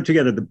to put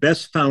together the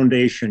best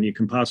foundation you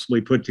can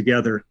possibly put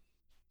together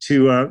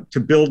to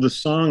build the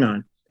song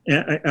on.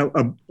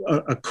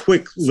 A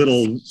quick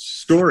little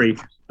story.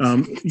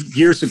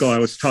 Years ago, I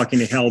was talking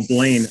to Hal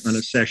Blaine on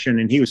a session,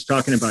 and he was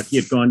talking about he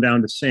had gone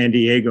down to San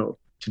Diego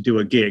to do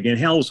a gig. And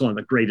Hal was one of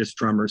the greatest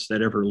drummers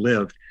that ever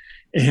lived.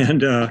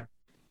 And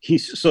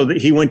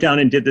he went down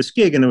and did this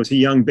gig, and there was a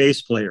young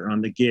bass player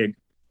on the gig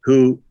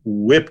who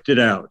whipped it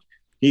out.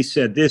 He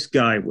said this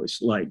guy was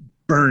like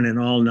burning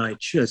all night,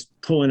 just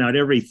pulling out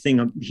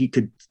everything he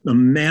could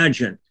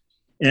imagine.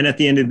 And at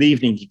the end of the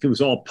evening, he was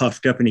all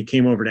puffed up, and he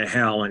came over to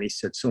Hal and he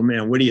said, "So,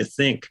 man, what do you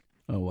think?"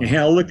 Oh, wow. And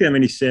Hal looked at him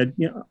and he said,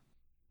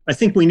 "I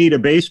think we need a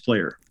bass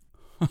player."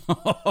 I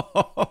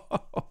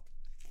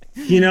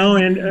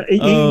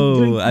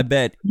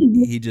bet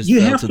he just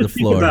fell to the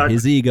floor.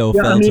 His ego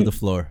fell to the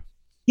floor.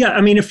 Yeah, I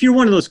mean, if you're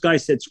one of those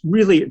guys that's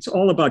really, it's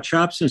all about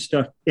chops and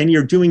stuff, and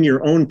you're doing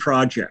your own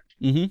project,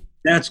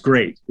 that's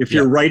great. If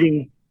you're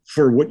writing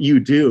for what you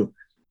do.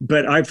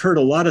 But I've heard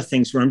a lot of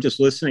things where I'm just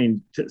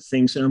listening to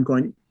things and I'm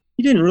going,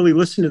 you didn't really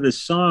listen to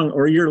this song,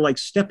 or you're like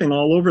stepping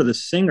all over the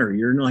singer.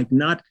 You're like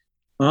not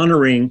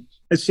honoring.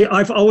 See,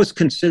 I've always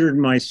considered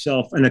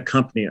myself an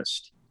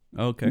accompanist.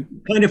 Okay.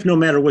 Kind of no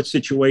matter what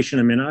situation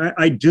I'm in.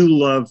 I do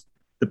love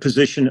the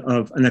position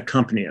of an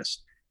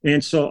accompanist.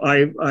 And so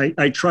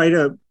I try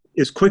to,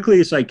 as quickly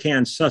as I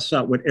can, suss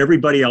out what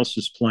everybody else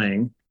is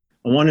playing.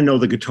 I want to know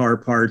the guitar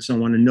parts. I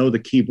want to know the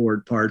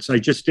keyboard parts. I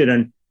just did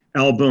an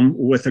album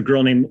with a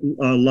girl named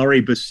Laurie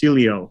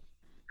Basilio,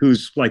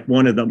 who's like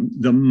one of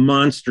the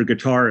monster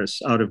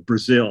guitarists out of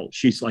Brazil.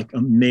 She's like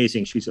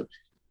amazing. She's a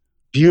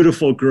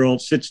beautiful girl,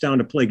 sits down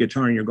to play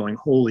guitar, and you're going,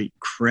 holy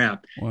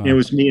crap. Wow. And it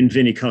was me and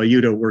Vinnie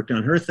Colaiuta worked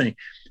on her thing.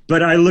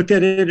 But I looked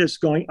at it as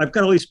going, I've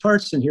got all these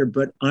parts in here,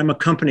 but I'm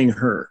accompanying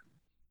her.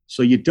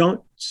 So you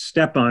don't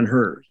step on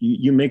her.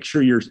 You make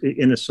sure you're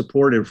in a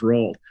supportive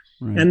role.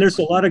 Right. And there's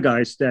a lot of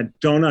guys that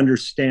don't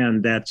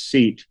understand that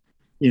seat.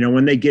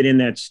 When they get in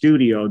that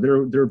studio,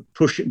 they're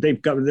pushing.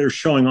 They're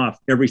showing off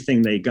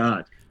everything they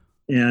got,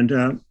 and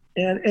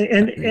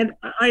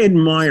I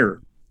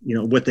admire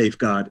what they've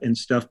got and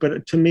stuff.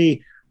 But to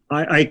me,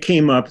 I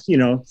came up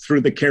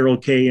through the Carol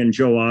Kay and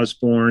Joe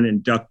Osborne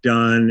and Duck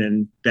Dunn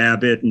and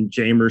Babbitt and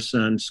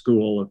Jamerson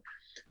school of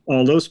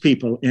all those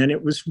people, and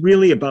it was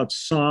really about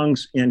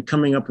songs and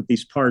coming up with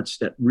these parts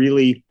that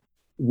really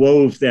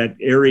wove that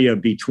area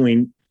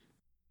between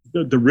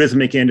the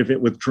rhythmic end of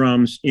it with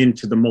drums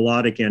into the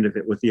melodic end of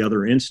it with the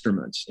other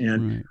instruments.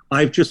 And right.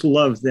 I've just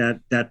loved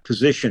that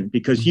position,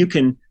 because you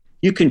can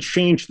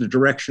change the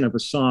direction of a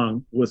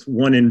song with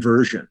one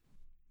inversion.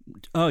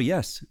 Oh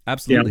yes,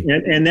 absolutely. Yeah,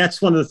 and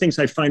that's one of the things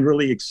I find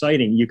really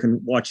exciting. You can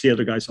watch the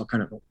other guys all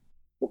kind of go,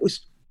 what was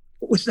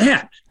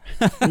that?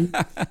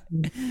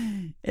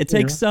 It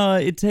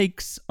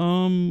takes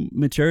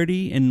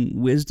maturity and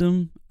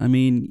wisdom. I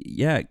mean,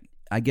 yeah,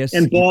 I guess.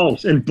 And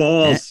balls.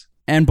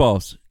 And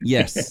balls,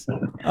 yes.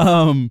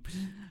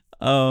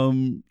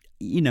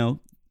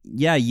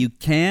 Yeah, you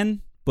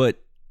can,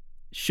 but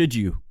should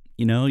you?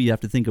 You know, you have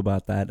to think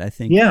about that. I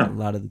think Yeah. a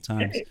lot of the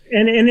times.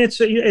 And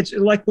it's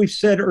like we've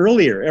said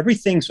earlier,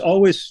 everything's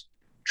always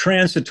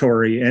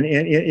transitory, and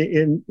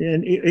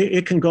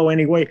it can go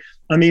any way.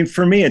 I mean,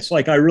 for me, it's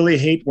like I really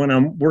hate when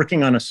I'm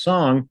working on a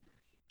song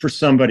for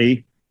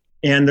somebody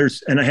and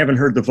I haven't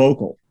heard the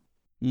vocal.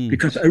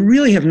 Because I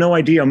really have no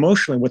idea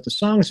emotionally what the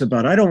song is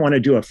about. I don't want to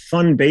do a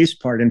fun bass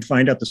part and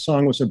find out the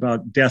song was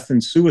about death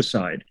and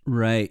suicide.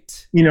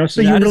 Right. You know,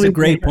 so that is a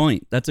great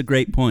point. That's a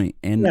great point.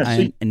 And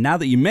Yeah, and now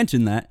that you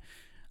mention that,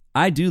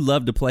 I do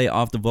love to play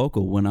off the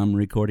vocal when I'm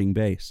recording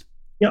bass.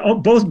 Yeah,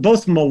 both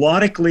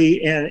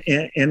melodically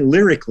and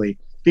lyrically,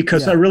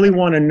 because I really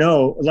want to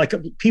know. Like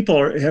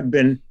have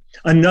been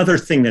another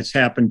thing that's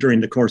happened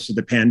during the course of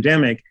the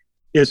pandemic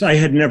is I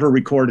had never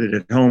recorded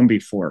at home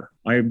before.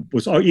 I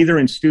was either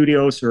in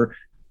studios or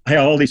I had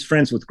all these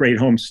friends with great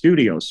home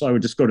studios. So I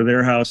would just go to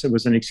their house. It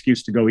was an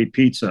excuse to go eat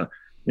pizza.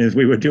 As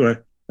we would do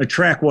a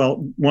track.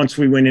 Well, once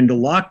we went into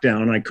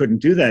lockdown, I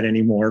couldn't do that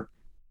anymore.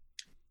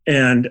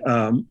 And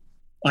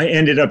I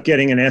ended up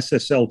getting an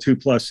SSL 2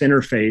 Plus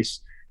interface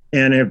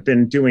and have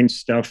been doing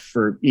stuff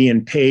for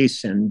Ian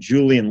Pace and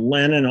Julian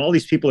Lennon. All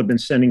these people have been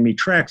sending me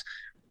tracks.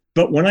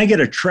 But when I get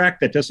a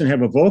track that doesn't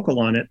have a vocal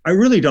on it, I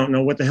really don't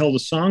know what the hell the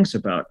song's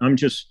about. I'm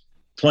just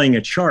playing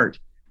a chart.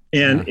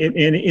 And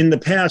in the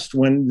past,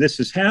 when this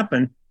has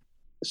happened,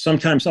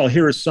 sometimes I'll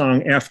hear a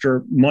song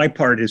after my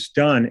part is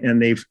done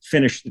and they've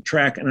finished the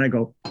track. And I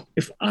go,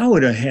 if I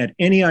would have had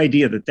any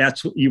idea that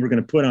that's what you were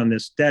going to put on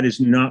this, that is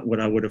not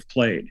what I would have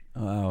played.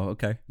 Oh,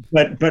 okay.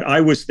 But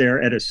I was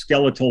there at a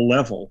skeletal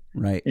level.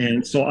 Right.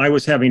 And so I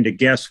was having to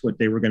guess what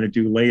they were going to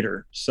do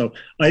later. So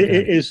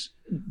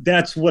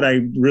that's what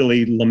I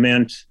really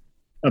lament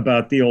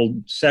about the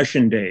old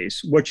session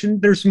days, which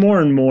there's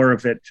more and more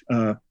of it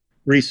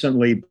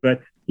recently.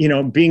 But, you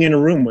know, being in a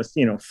room with,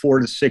 4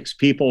 to 6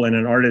 people and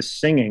an artist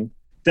singing,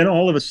 then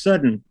all of a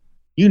sudden,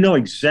 you know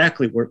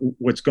exactly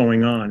what's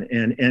going on.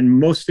 And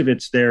most of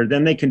it's there.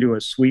 Then they can do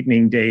a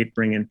sweetening date,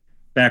 bring in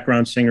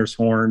background singers,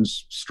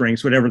 horns,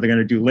 strings, whatever they're going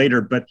to do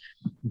later. But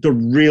the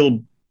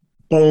real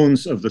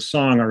bones of the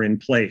song are in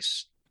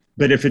place.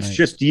 But if it's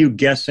just you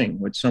guessing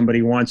what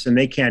somebody wants and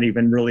they can't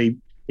even really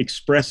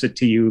express it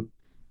to you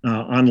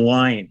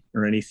online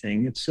or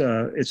anything, it's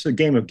a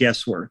game of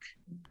guesswork.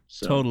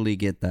 So. Totally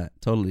get that.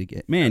 Totally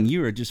get. Man,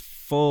 you are just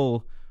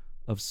full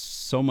of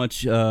so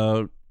much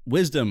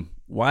wisdom,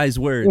 wise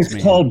words.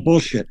 It's called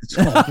bullshit. It's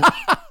called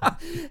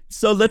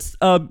So let's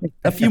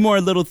a few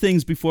more little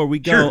things before we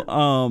go.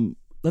 Sure.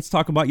 Let's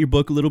talk about your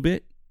book a little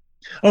bit.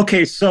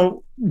 Okay,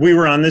 so we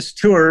were on this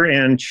tour,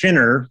 and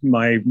Chinner,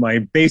 my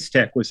bass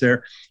tech, was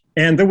there,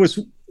 and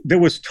there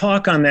was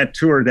talk on that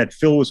tour that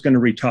Phil was going to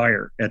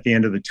retire at the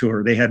end of the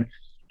tour. They had,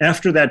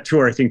 after that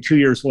tour, I think 2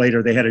 years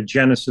later, they had a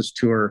Genesis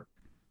tour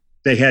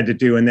they had to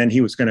do, and then he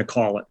was going to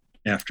call it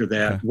after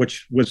that,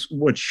 which was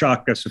what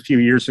shocked us a few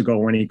years ago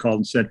when he called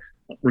and said,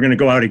 we're going to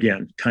go out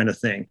again, kind of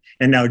thing.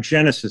 And now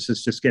Genesis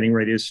is just getting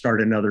ready to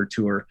start another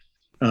tour.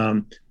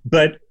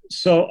 But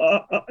so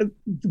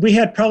we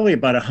had probably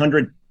about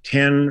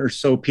 110 or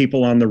so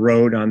people on the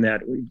road on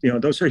that.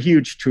 Those are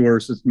huge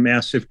tours with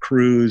massive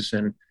crews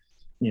and,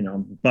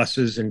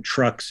 buses and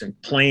trucks and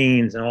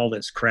planes and all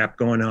this crap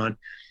going on.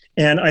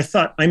 And I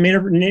thought I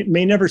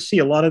may never see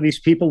a lot of these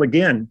people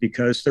again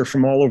because they're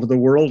from all over the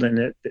world,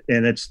 and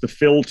it's the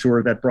Phil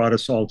tour that brought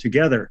us all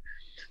together.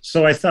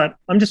 So I thought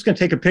I'm just going to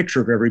take a picture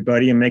of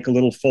everybody and make a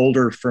little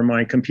folder for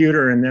my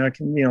computer, and then I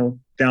can,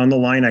 down the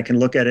line I can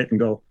look at it and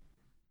go,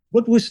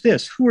 what was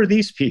this? Who are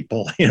these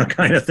people?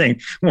 Kind of thing.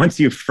 Once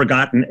you've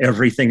forgotten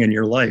everything in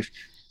your life.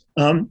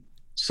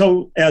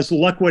 So as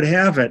luck would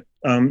have it,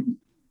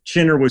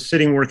 Chinner was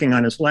sitting working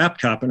on his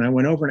laptop, and I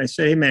went over and I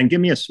said, "Hey man, give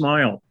me a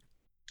smile."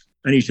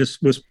 And he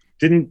just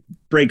didn't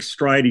break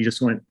stride. He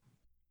just went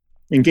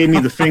and gave me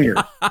the finger.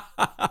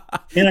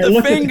 And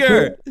the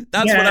finger.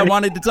 That's what I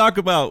wanted to talk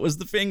about, was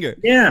the finger.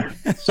 Yeah.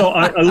 So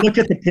I looked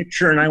at the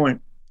picture and I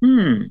went,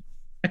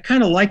 I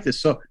kind of like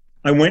this. So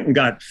I went and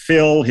got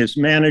Phil, his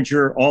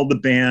manager, all the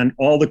band,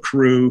 all the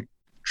crew,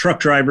 truck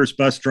drivers,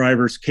 bus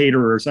drivers,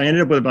 caterers. I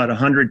ended up with about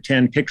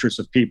 110 pictures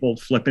of people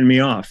flipping me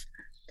off.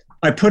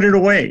 I put it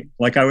away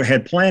like I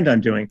had planned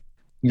on doing.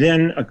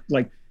 Then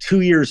like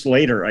 2 years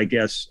later, I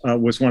guess,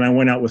 was when I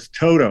went out with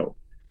Toto.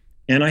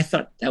 And I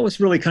thought that was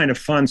really kind of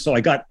fun. So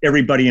I got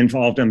everybody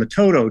involved on the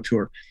Toto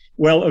tour.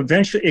 Well,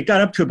 eventually it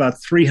got up to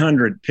about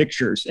 300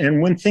 pictures.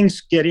 And when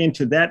things get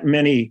into that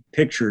many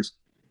pictures,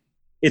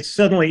 it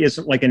suddenly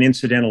isn't like an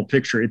incidental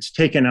picture. It's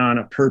taken on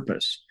a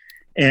purpose.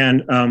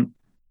 And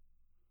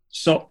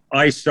so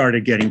I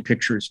started getting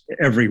pictures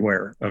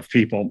everywhere of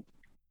people.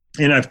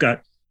 And I've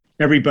got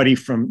everybody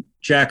from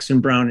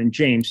Jackson Browne and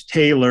James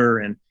Taylor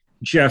and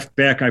Jeff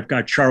Beck. I've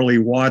got Charlie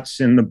Watts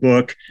in the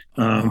book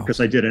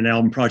because I did an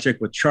album project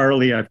with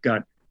Charlie. I've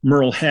got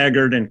Merle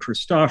Haggard and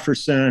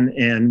Christofferson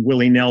and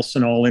Willie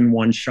Nelson all in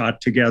one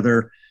shot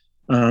together.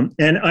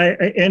 And I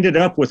ended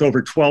up with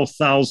over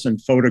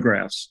 12,000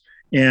 photographs.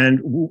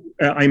 And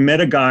I met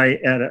a guy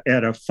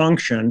at a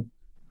function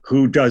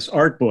who does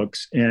art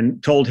books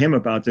and told him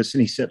about this.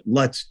 And he said,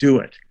 let's do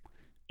it.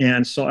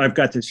 And so I've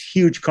got this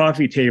huge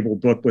coffee table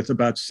book with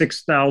about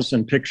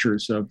 6,000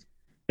 pictures of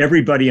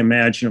everybody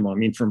imaginable. I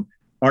mean, from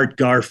Art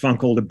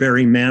Garfunkel to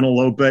Barry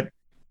Manilow, but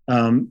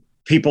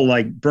people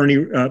like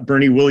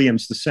Bernie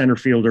Williams, the center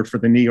fielder for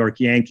the New York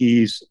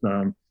Yankees.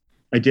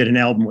 I did an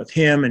album with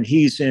him, and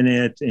he's in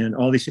it, and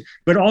all these,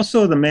 but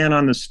also the man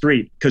on the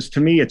street, because to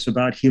me, it's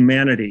about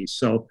humanity.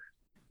 So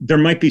there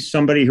might be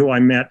somebody who I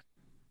met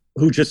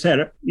who just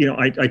had,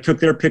 I took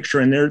their picture,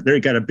 and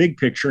they got a big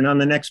picture, and on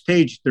the next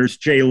page, there's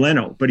Jay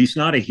Leno, but he's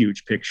not a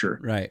huge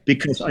picture, right?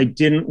 Because I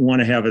didn't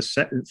want to have a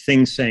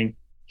thing saying,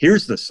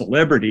 here's the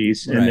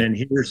celebrities, and then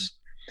here's,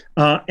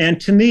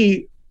 and to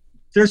me,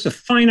 there's a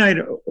finite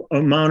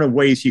amount of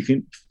ways you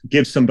can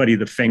give somebody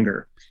the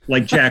finger.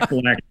 Like Jack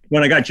Black.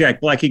 When I got Jack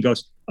Black, he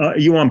goes,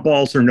 you want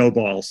balls or no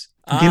balls?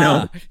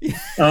 But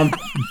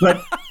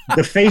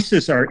the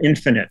faces are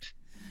infinite.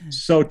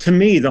 So to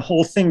me, the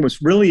whole thing was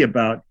really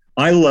about,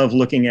 I love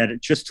looking at it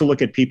just to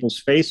look at people's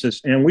faces.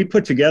 And we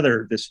put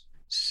together this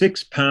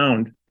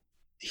 6-pound,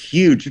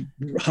 huge,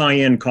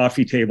 high-end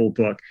coffee table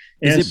book.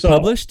 And is it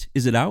published?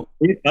 Is it out?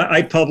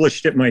 I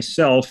published it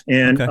myself,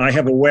 and I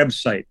have a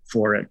website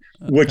for it,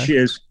 which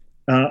is,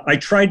 I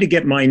tried to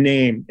get my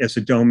name as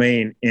a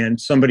domain, and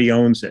somebody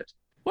owns it.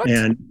 What?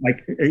 And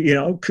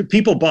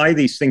people buy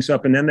these things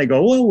up, and then they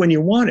go, well, when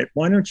you want it,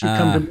 why don't you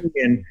come to me?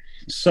 And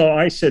so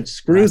I said,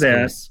 screw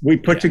that. We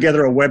put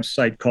together a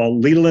website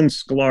called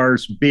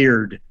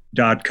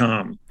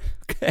LelandSklarsBeard.com.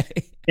 Okay.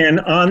 And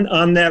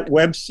on that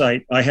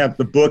website, I have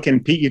the book,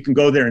 and Pete, you can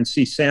go there and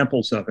see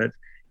samples of it.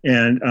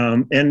 And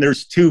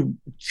there's two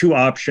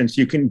options.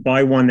 You can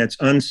buy one that's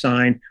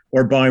unsigned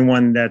or buy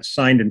one that's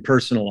signed and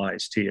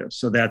personalized to you.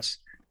 So that's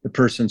the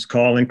person's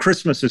call. And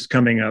Christmas is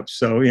coming up,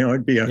 so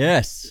it'd be a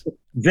yes.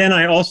 Then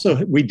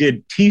we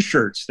did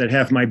T-shirts that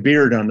have my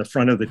beard on the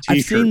front of the T-shirt.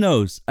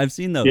 I've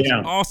seen those.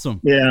 Yeah. Awesome.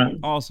 Yeah.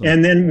 Awesome.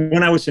 And then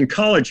when I was in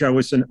college, I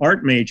was an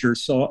art major,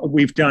 so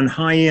we've done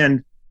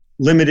high-end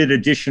limited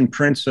edition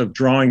prints of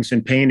drawings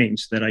and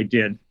paintings that I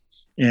did,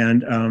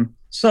 and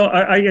so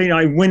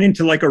I went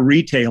into like a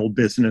retail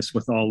business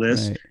with all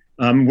this.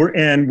 Right.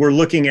 We're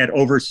looking at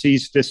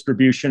overseas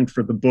distribution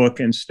for the book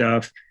and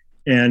stuff.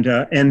 And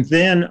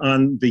then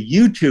on the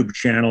YouTube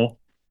channel,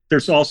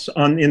 there's also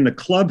in the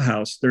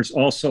clubhouse, there's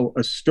also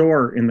a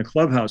store in the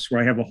clubhouse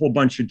where I have a whole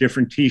bunch of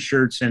different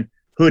T-shirts and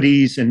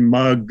hoodies and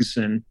mugs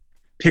and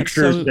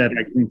pictures that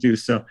I can do.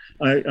 So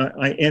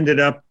I ended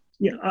up,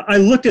 I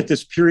looked at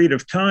this period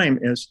of time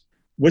as,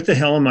 what the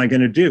hell am I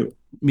going to do?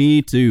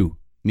 Me too.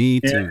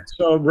 And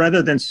so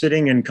rather than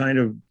sitting and kind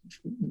of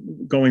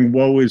going,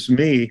 woe is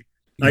me,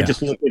 I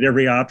just looked at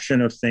every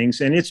option of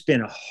things. And it's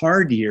been a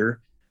hard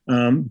year,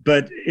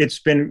 but it's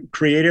been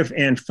creative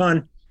and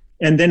fun.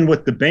 And then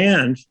with the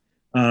band,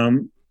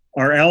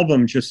 our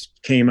album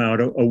just came out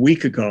a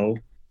week ago.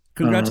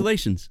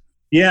 Congratulations.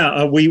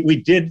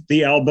 We did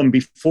the album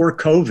before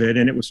COVID,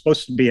 and it was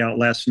supposed to be out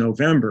last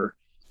November.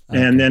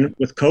 Okay. And then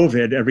with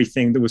COVID, there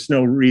was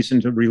no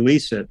reason to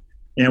release it.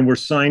 And we're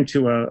signed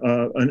to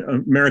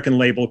an American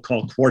label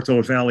called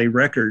Quarto Valley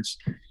Records.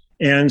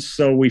 And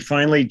so we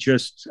finally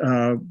just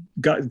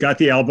got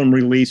the album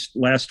released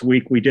last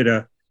week. We did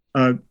a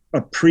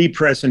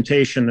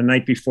pre-presentation the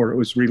night before it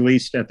was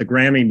released at the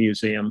Grammy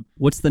Museum.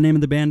 What's the name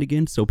of the band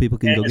again, so people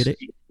can go get it?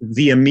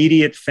 The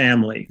Immediate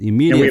Family. The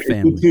Immediate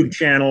Family. We have a YouTube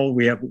channel.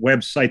 We have a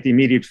website, The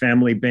Immediate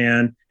Family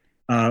Band.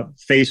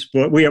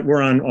 Facebook.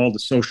 We're on all the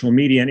social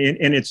media.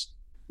 And it's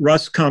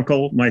Russ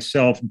Kunkel,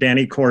 myself,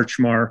 Danny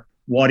Korchmar,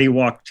 Waddy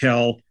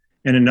Wachtel,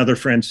 and another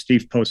friend,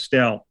 Steve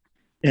Postel.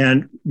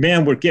 And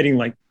man, we're getting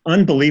like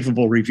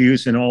unbelievable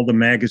reviews in all the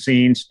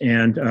magazines,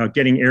 and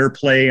getting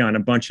airplay on a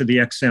bunch of the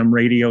XM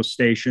radio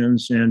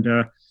stations. And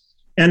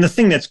the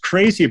thing that's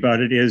crazy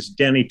about it is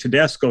Danny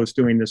Tedesco is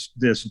doing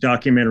this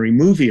documentary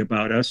movie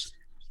about us.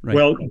 Right.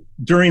 Well,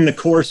 during the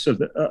course of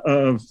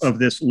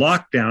this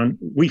lockdown,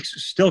 we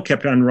still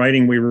kept on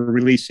writing. We were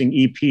releasing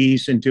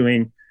EPs and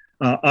doing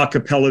a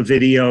cappella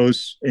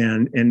videos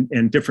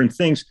and different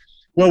things.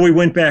 Well, we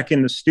went back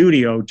in the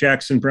studio.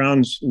 Jackson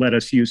Browne's let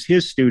us use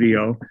his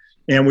studio,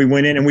 and we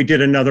went in and we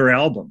did another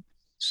album.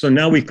 So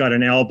now we've got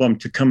an album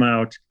to come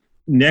out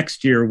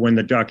next year when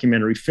the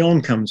documentary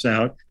film comes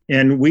out.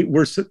 And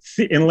we're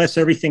unless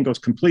everything goes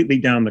completely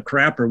down the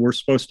crapper, we're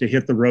supposed to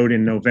hit the road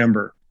in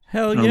November.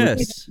 Hell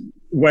yes.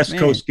 West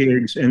Coast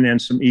gigs and then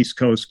some East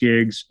Coast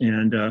gigs,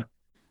 and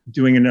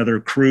doing another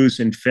cruise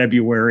in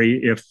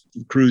February if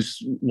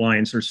cruise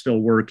lines are still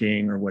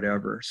working or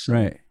whatever. So.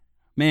 Right.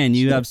 Man,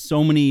 you have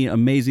so many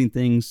amazing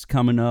things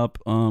coming up.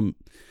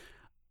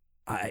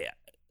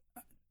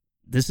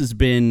 This has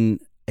been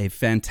a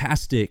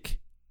fantastic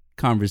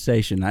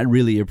conversation. I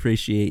really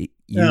appreciate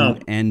you,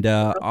 and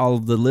all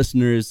of the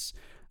listeners,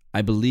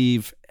 I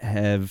believe,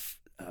 have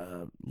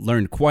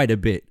learned quite a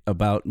bit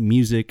about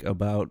music,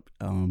 about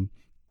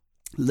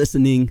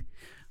listening,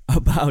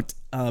 about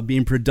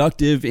being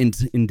productive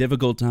in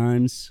difficult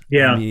times.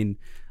 Yeah. I mean,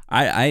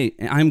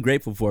 I'm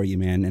grateful for you,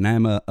 man, and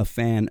I'm a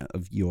fan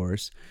of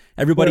yours.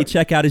 Everybody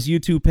check out his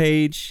YouTube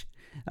page,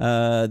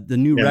 the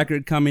new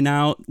record coming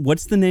out.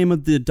 What's the name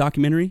of the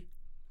documentary?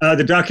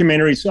 The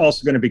documentary is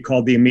also going to be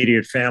called The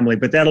Immediate Family,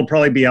 but that'll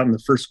probably be out in the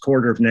first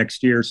quarter of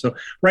next year. So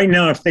right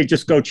now, if they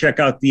just go check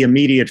out The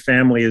Immediate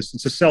Family,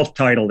 it's a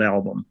self-titled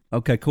album.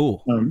 Okay,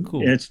 cool.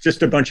 Cool. It's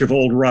just a bunch of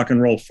old rock and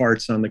roll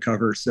farts on the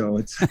cover. So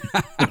it's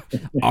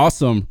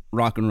awesome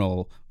rock and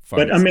roll farts.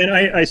 But I mean,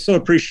 I so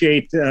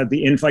appreciate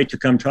the invite to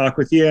come talk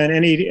with you. And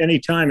any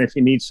time if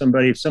you need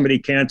somebody, if somebody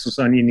cancels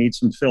on you, need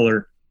some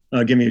filler,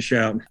 give me a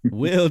shout.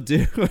 Will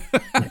do.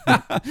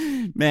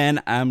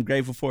 Man, I'm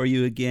grateful for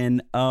you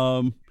again.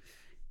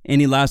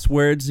 Any last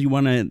words you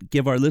want to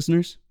give our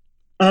listeners?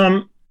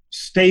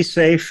 Stay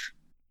safe,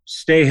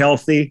 stay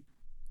healthy.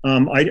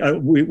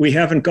 We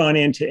haven't gone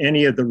into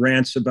any of the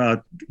rants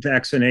about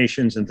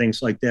vaccinations and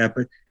things like that,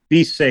 but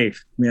be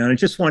safe, man. I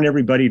just want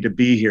everybody to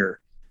be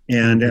here.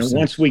 And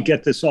once we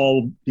get this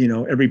all,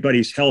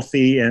 everybody's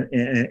healthy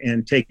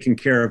and taken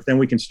care of, then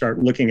we can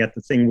start looking at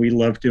the thing we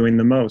love doing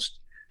the most,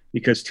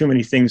 because too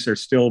many things are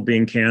still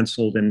being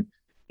canceled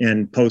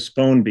and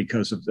postponed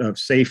because of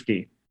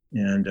safety.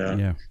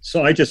 And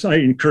so I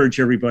encourage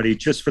everybody,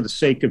 just for the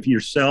sake of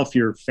yourself,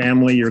 your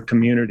family, your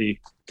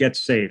community, get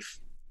safe.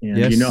 And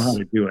you know how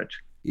to do it.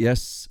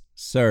 Yes,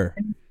 sir.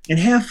 And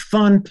have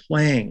fun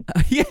playing.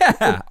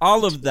 Yeah,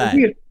 all of that.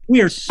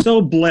 We are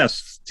so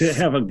blessed to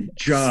have a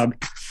job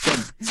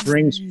that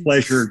brings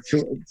pleasure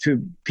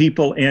to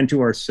people and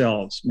to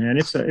ourselves, man.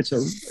 It's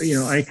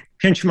a I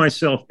pinch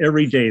myself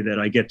every day that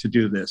I get to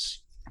do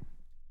this.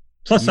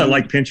 Plus, I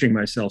like pinching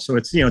myself, so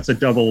it's a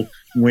double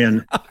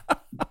win.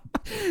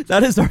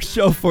 That is our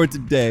show for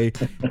today.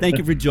 Thank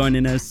you for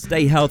joining us.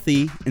 Stay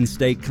healthy and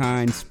stay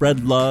kind.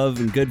 Spread love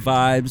and good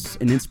vibes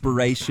and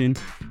inspiration.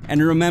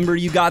 And remember,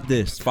 you got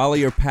this. Follow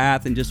your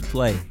path and just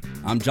play.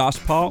 I'm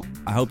Josh Paul.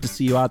 I hope to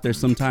see you out there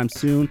sometime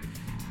soon.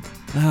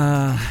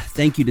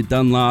 Thank you to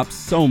Dunlop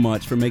so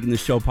much for making the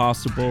show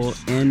possible.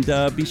 And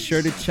be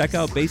sure to check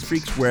out Bass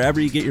Freaks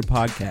wherever you get your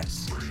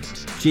podcasts.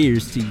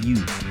 Cheers to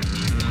you.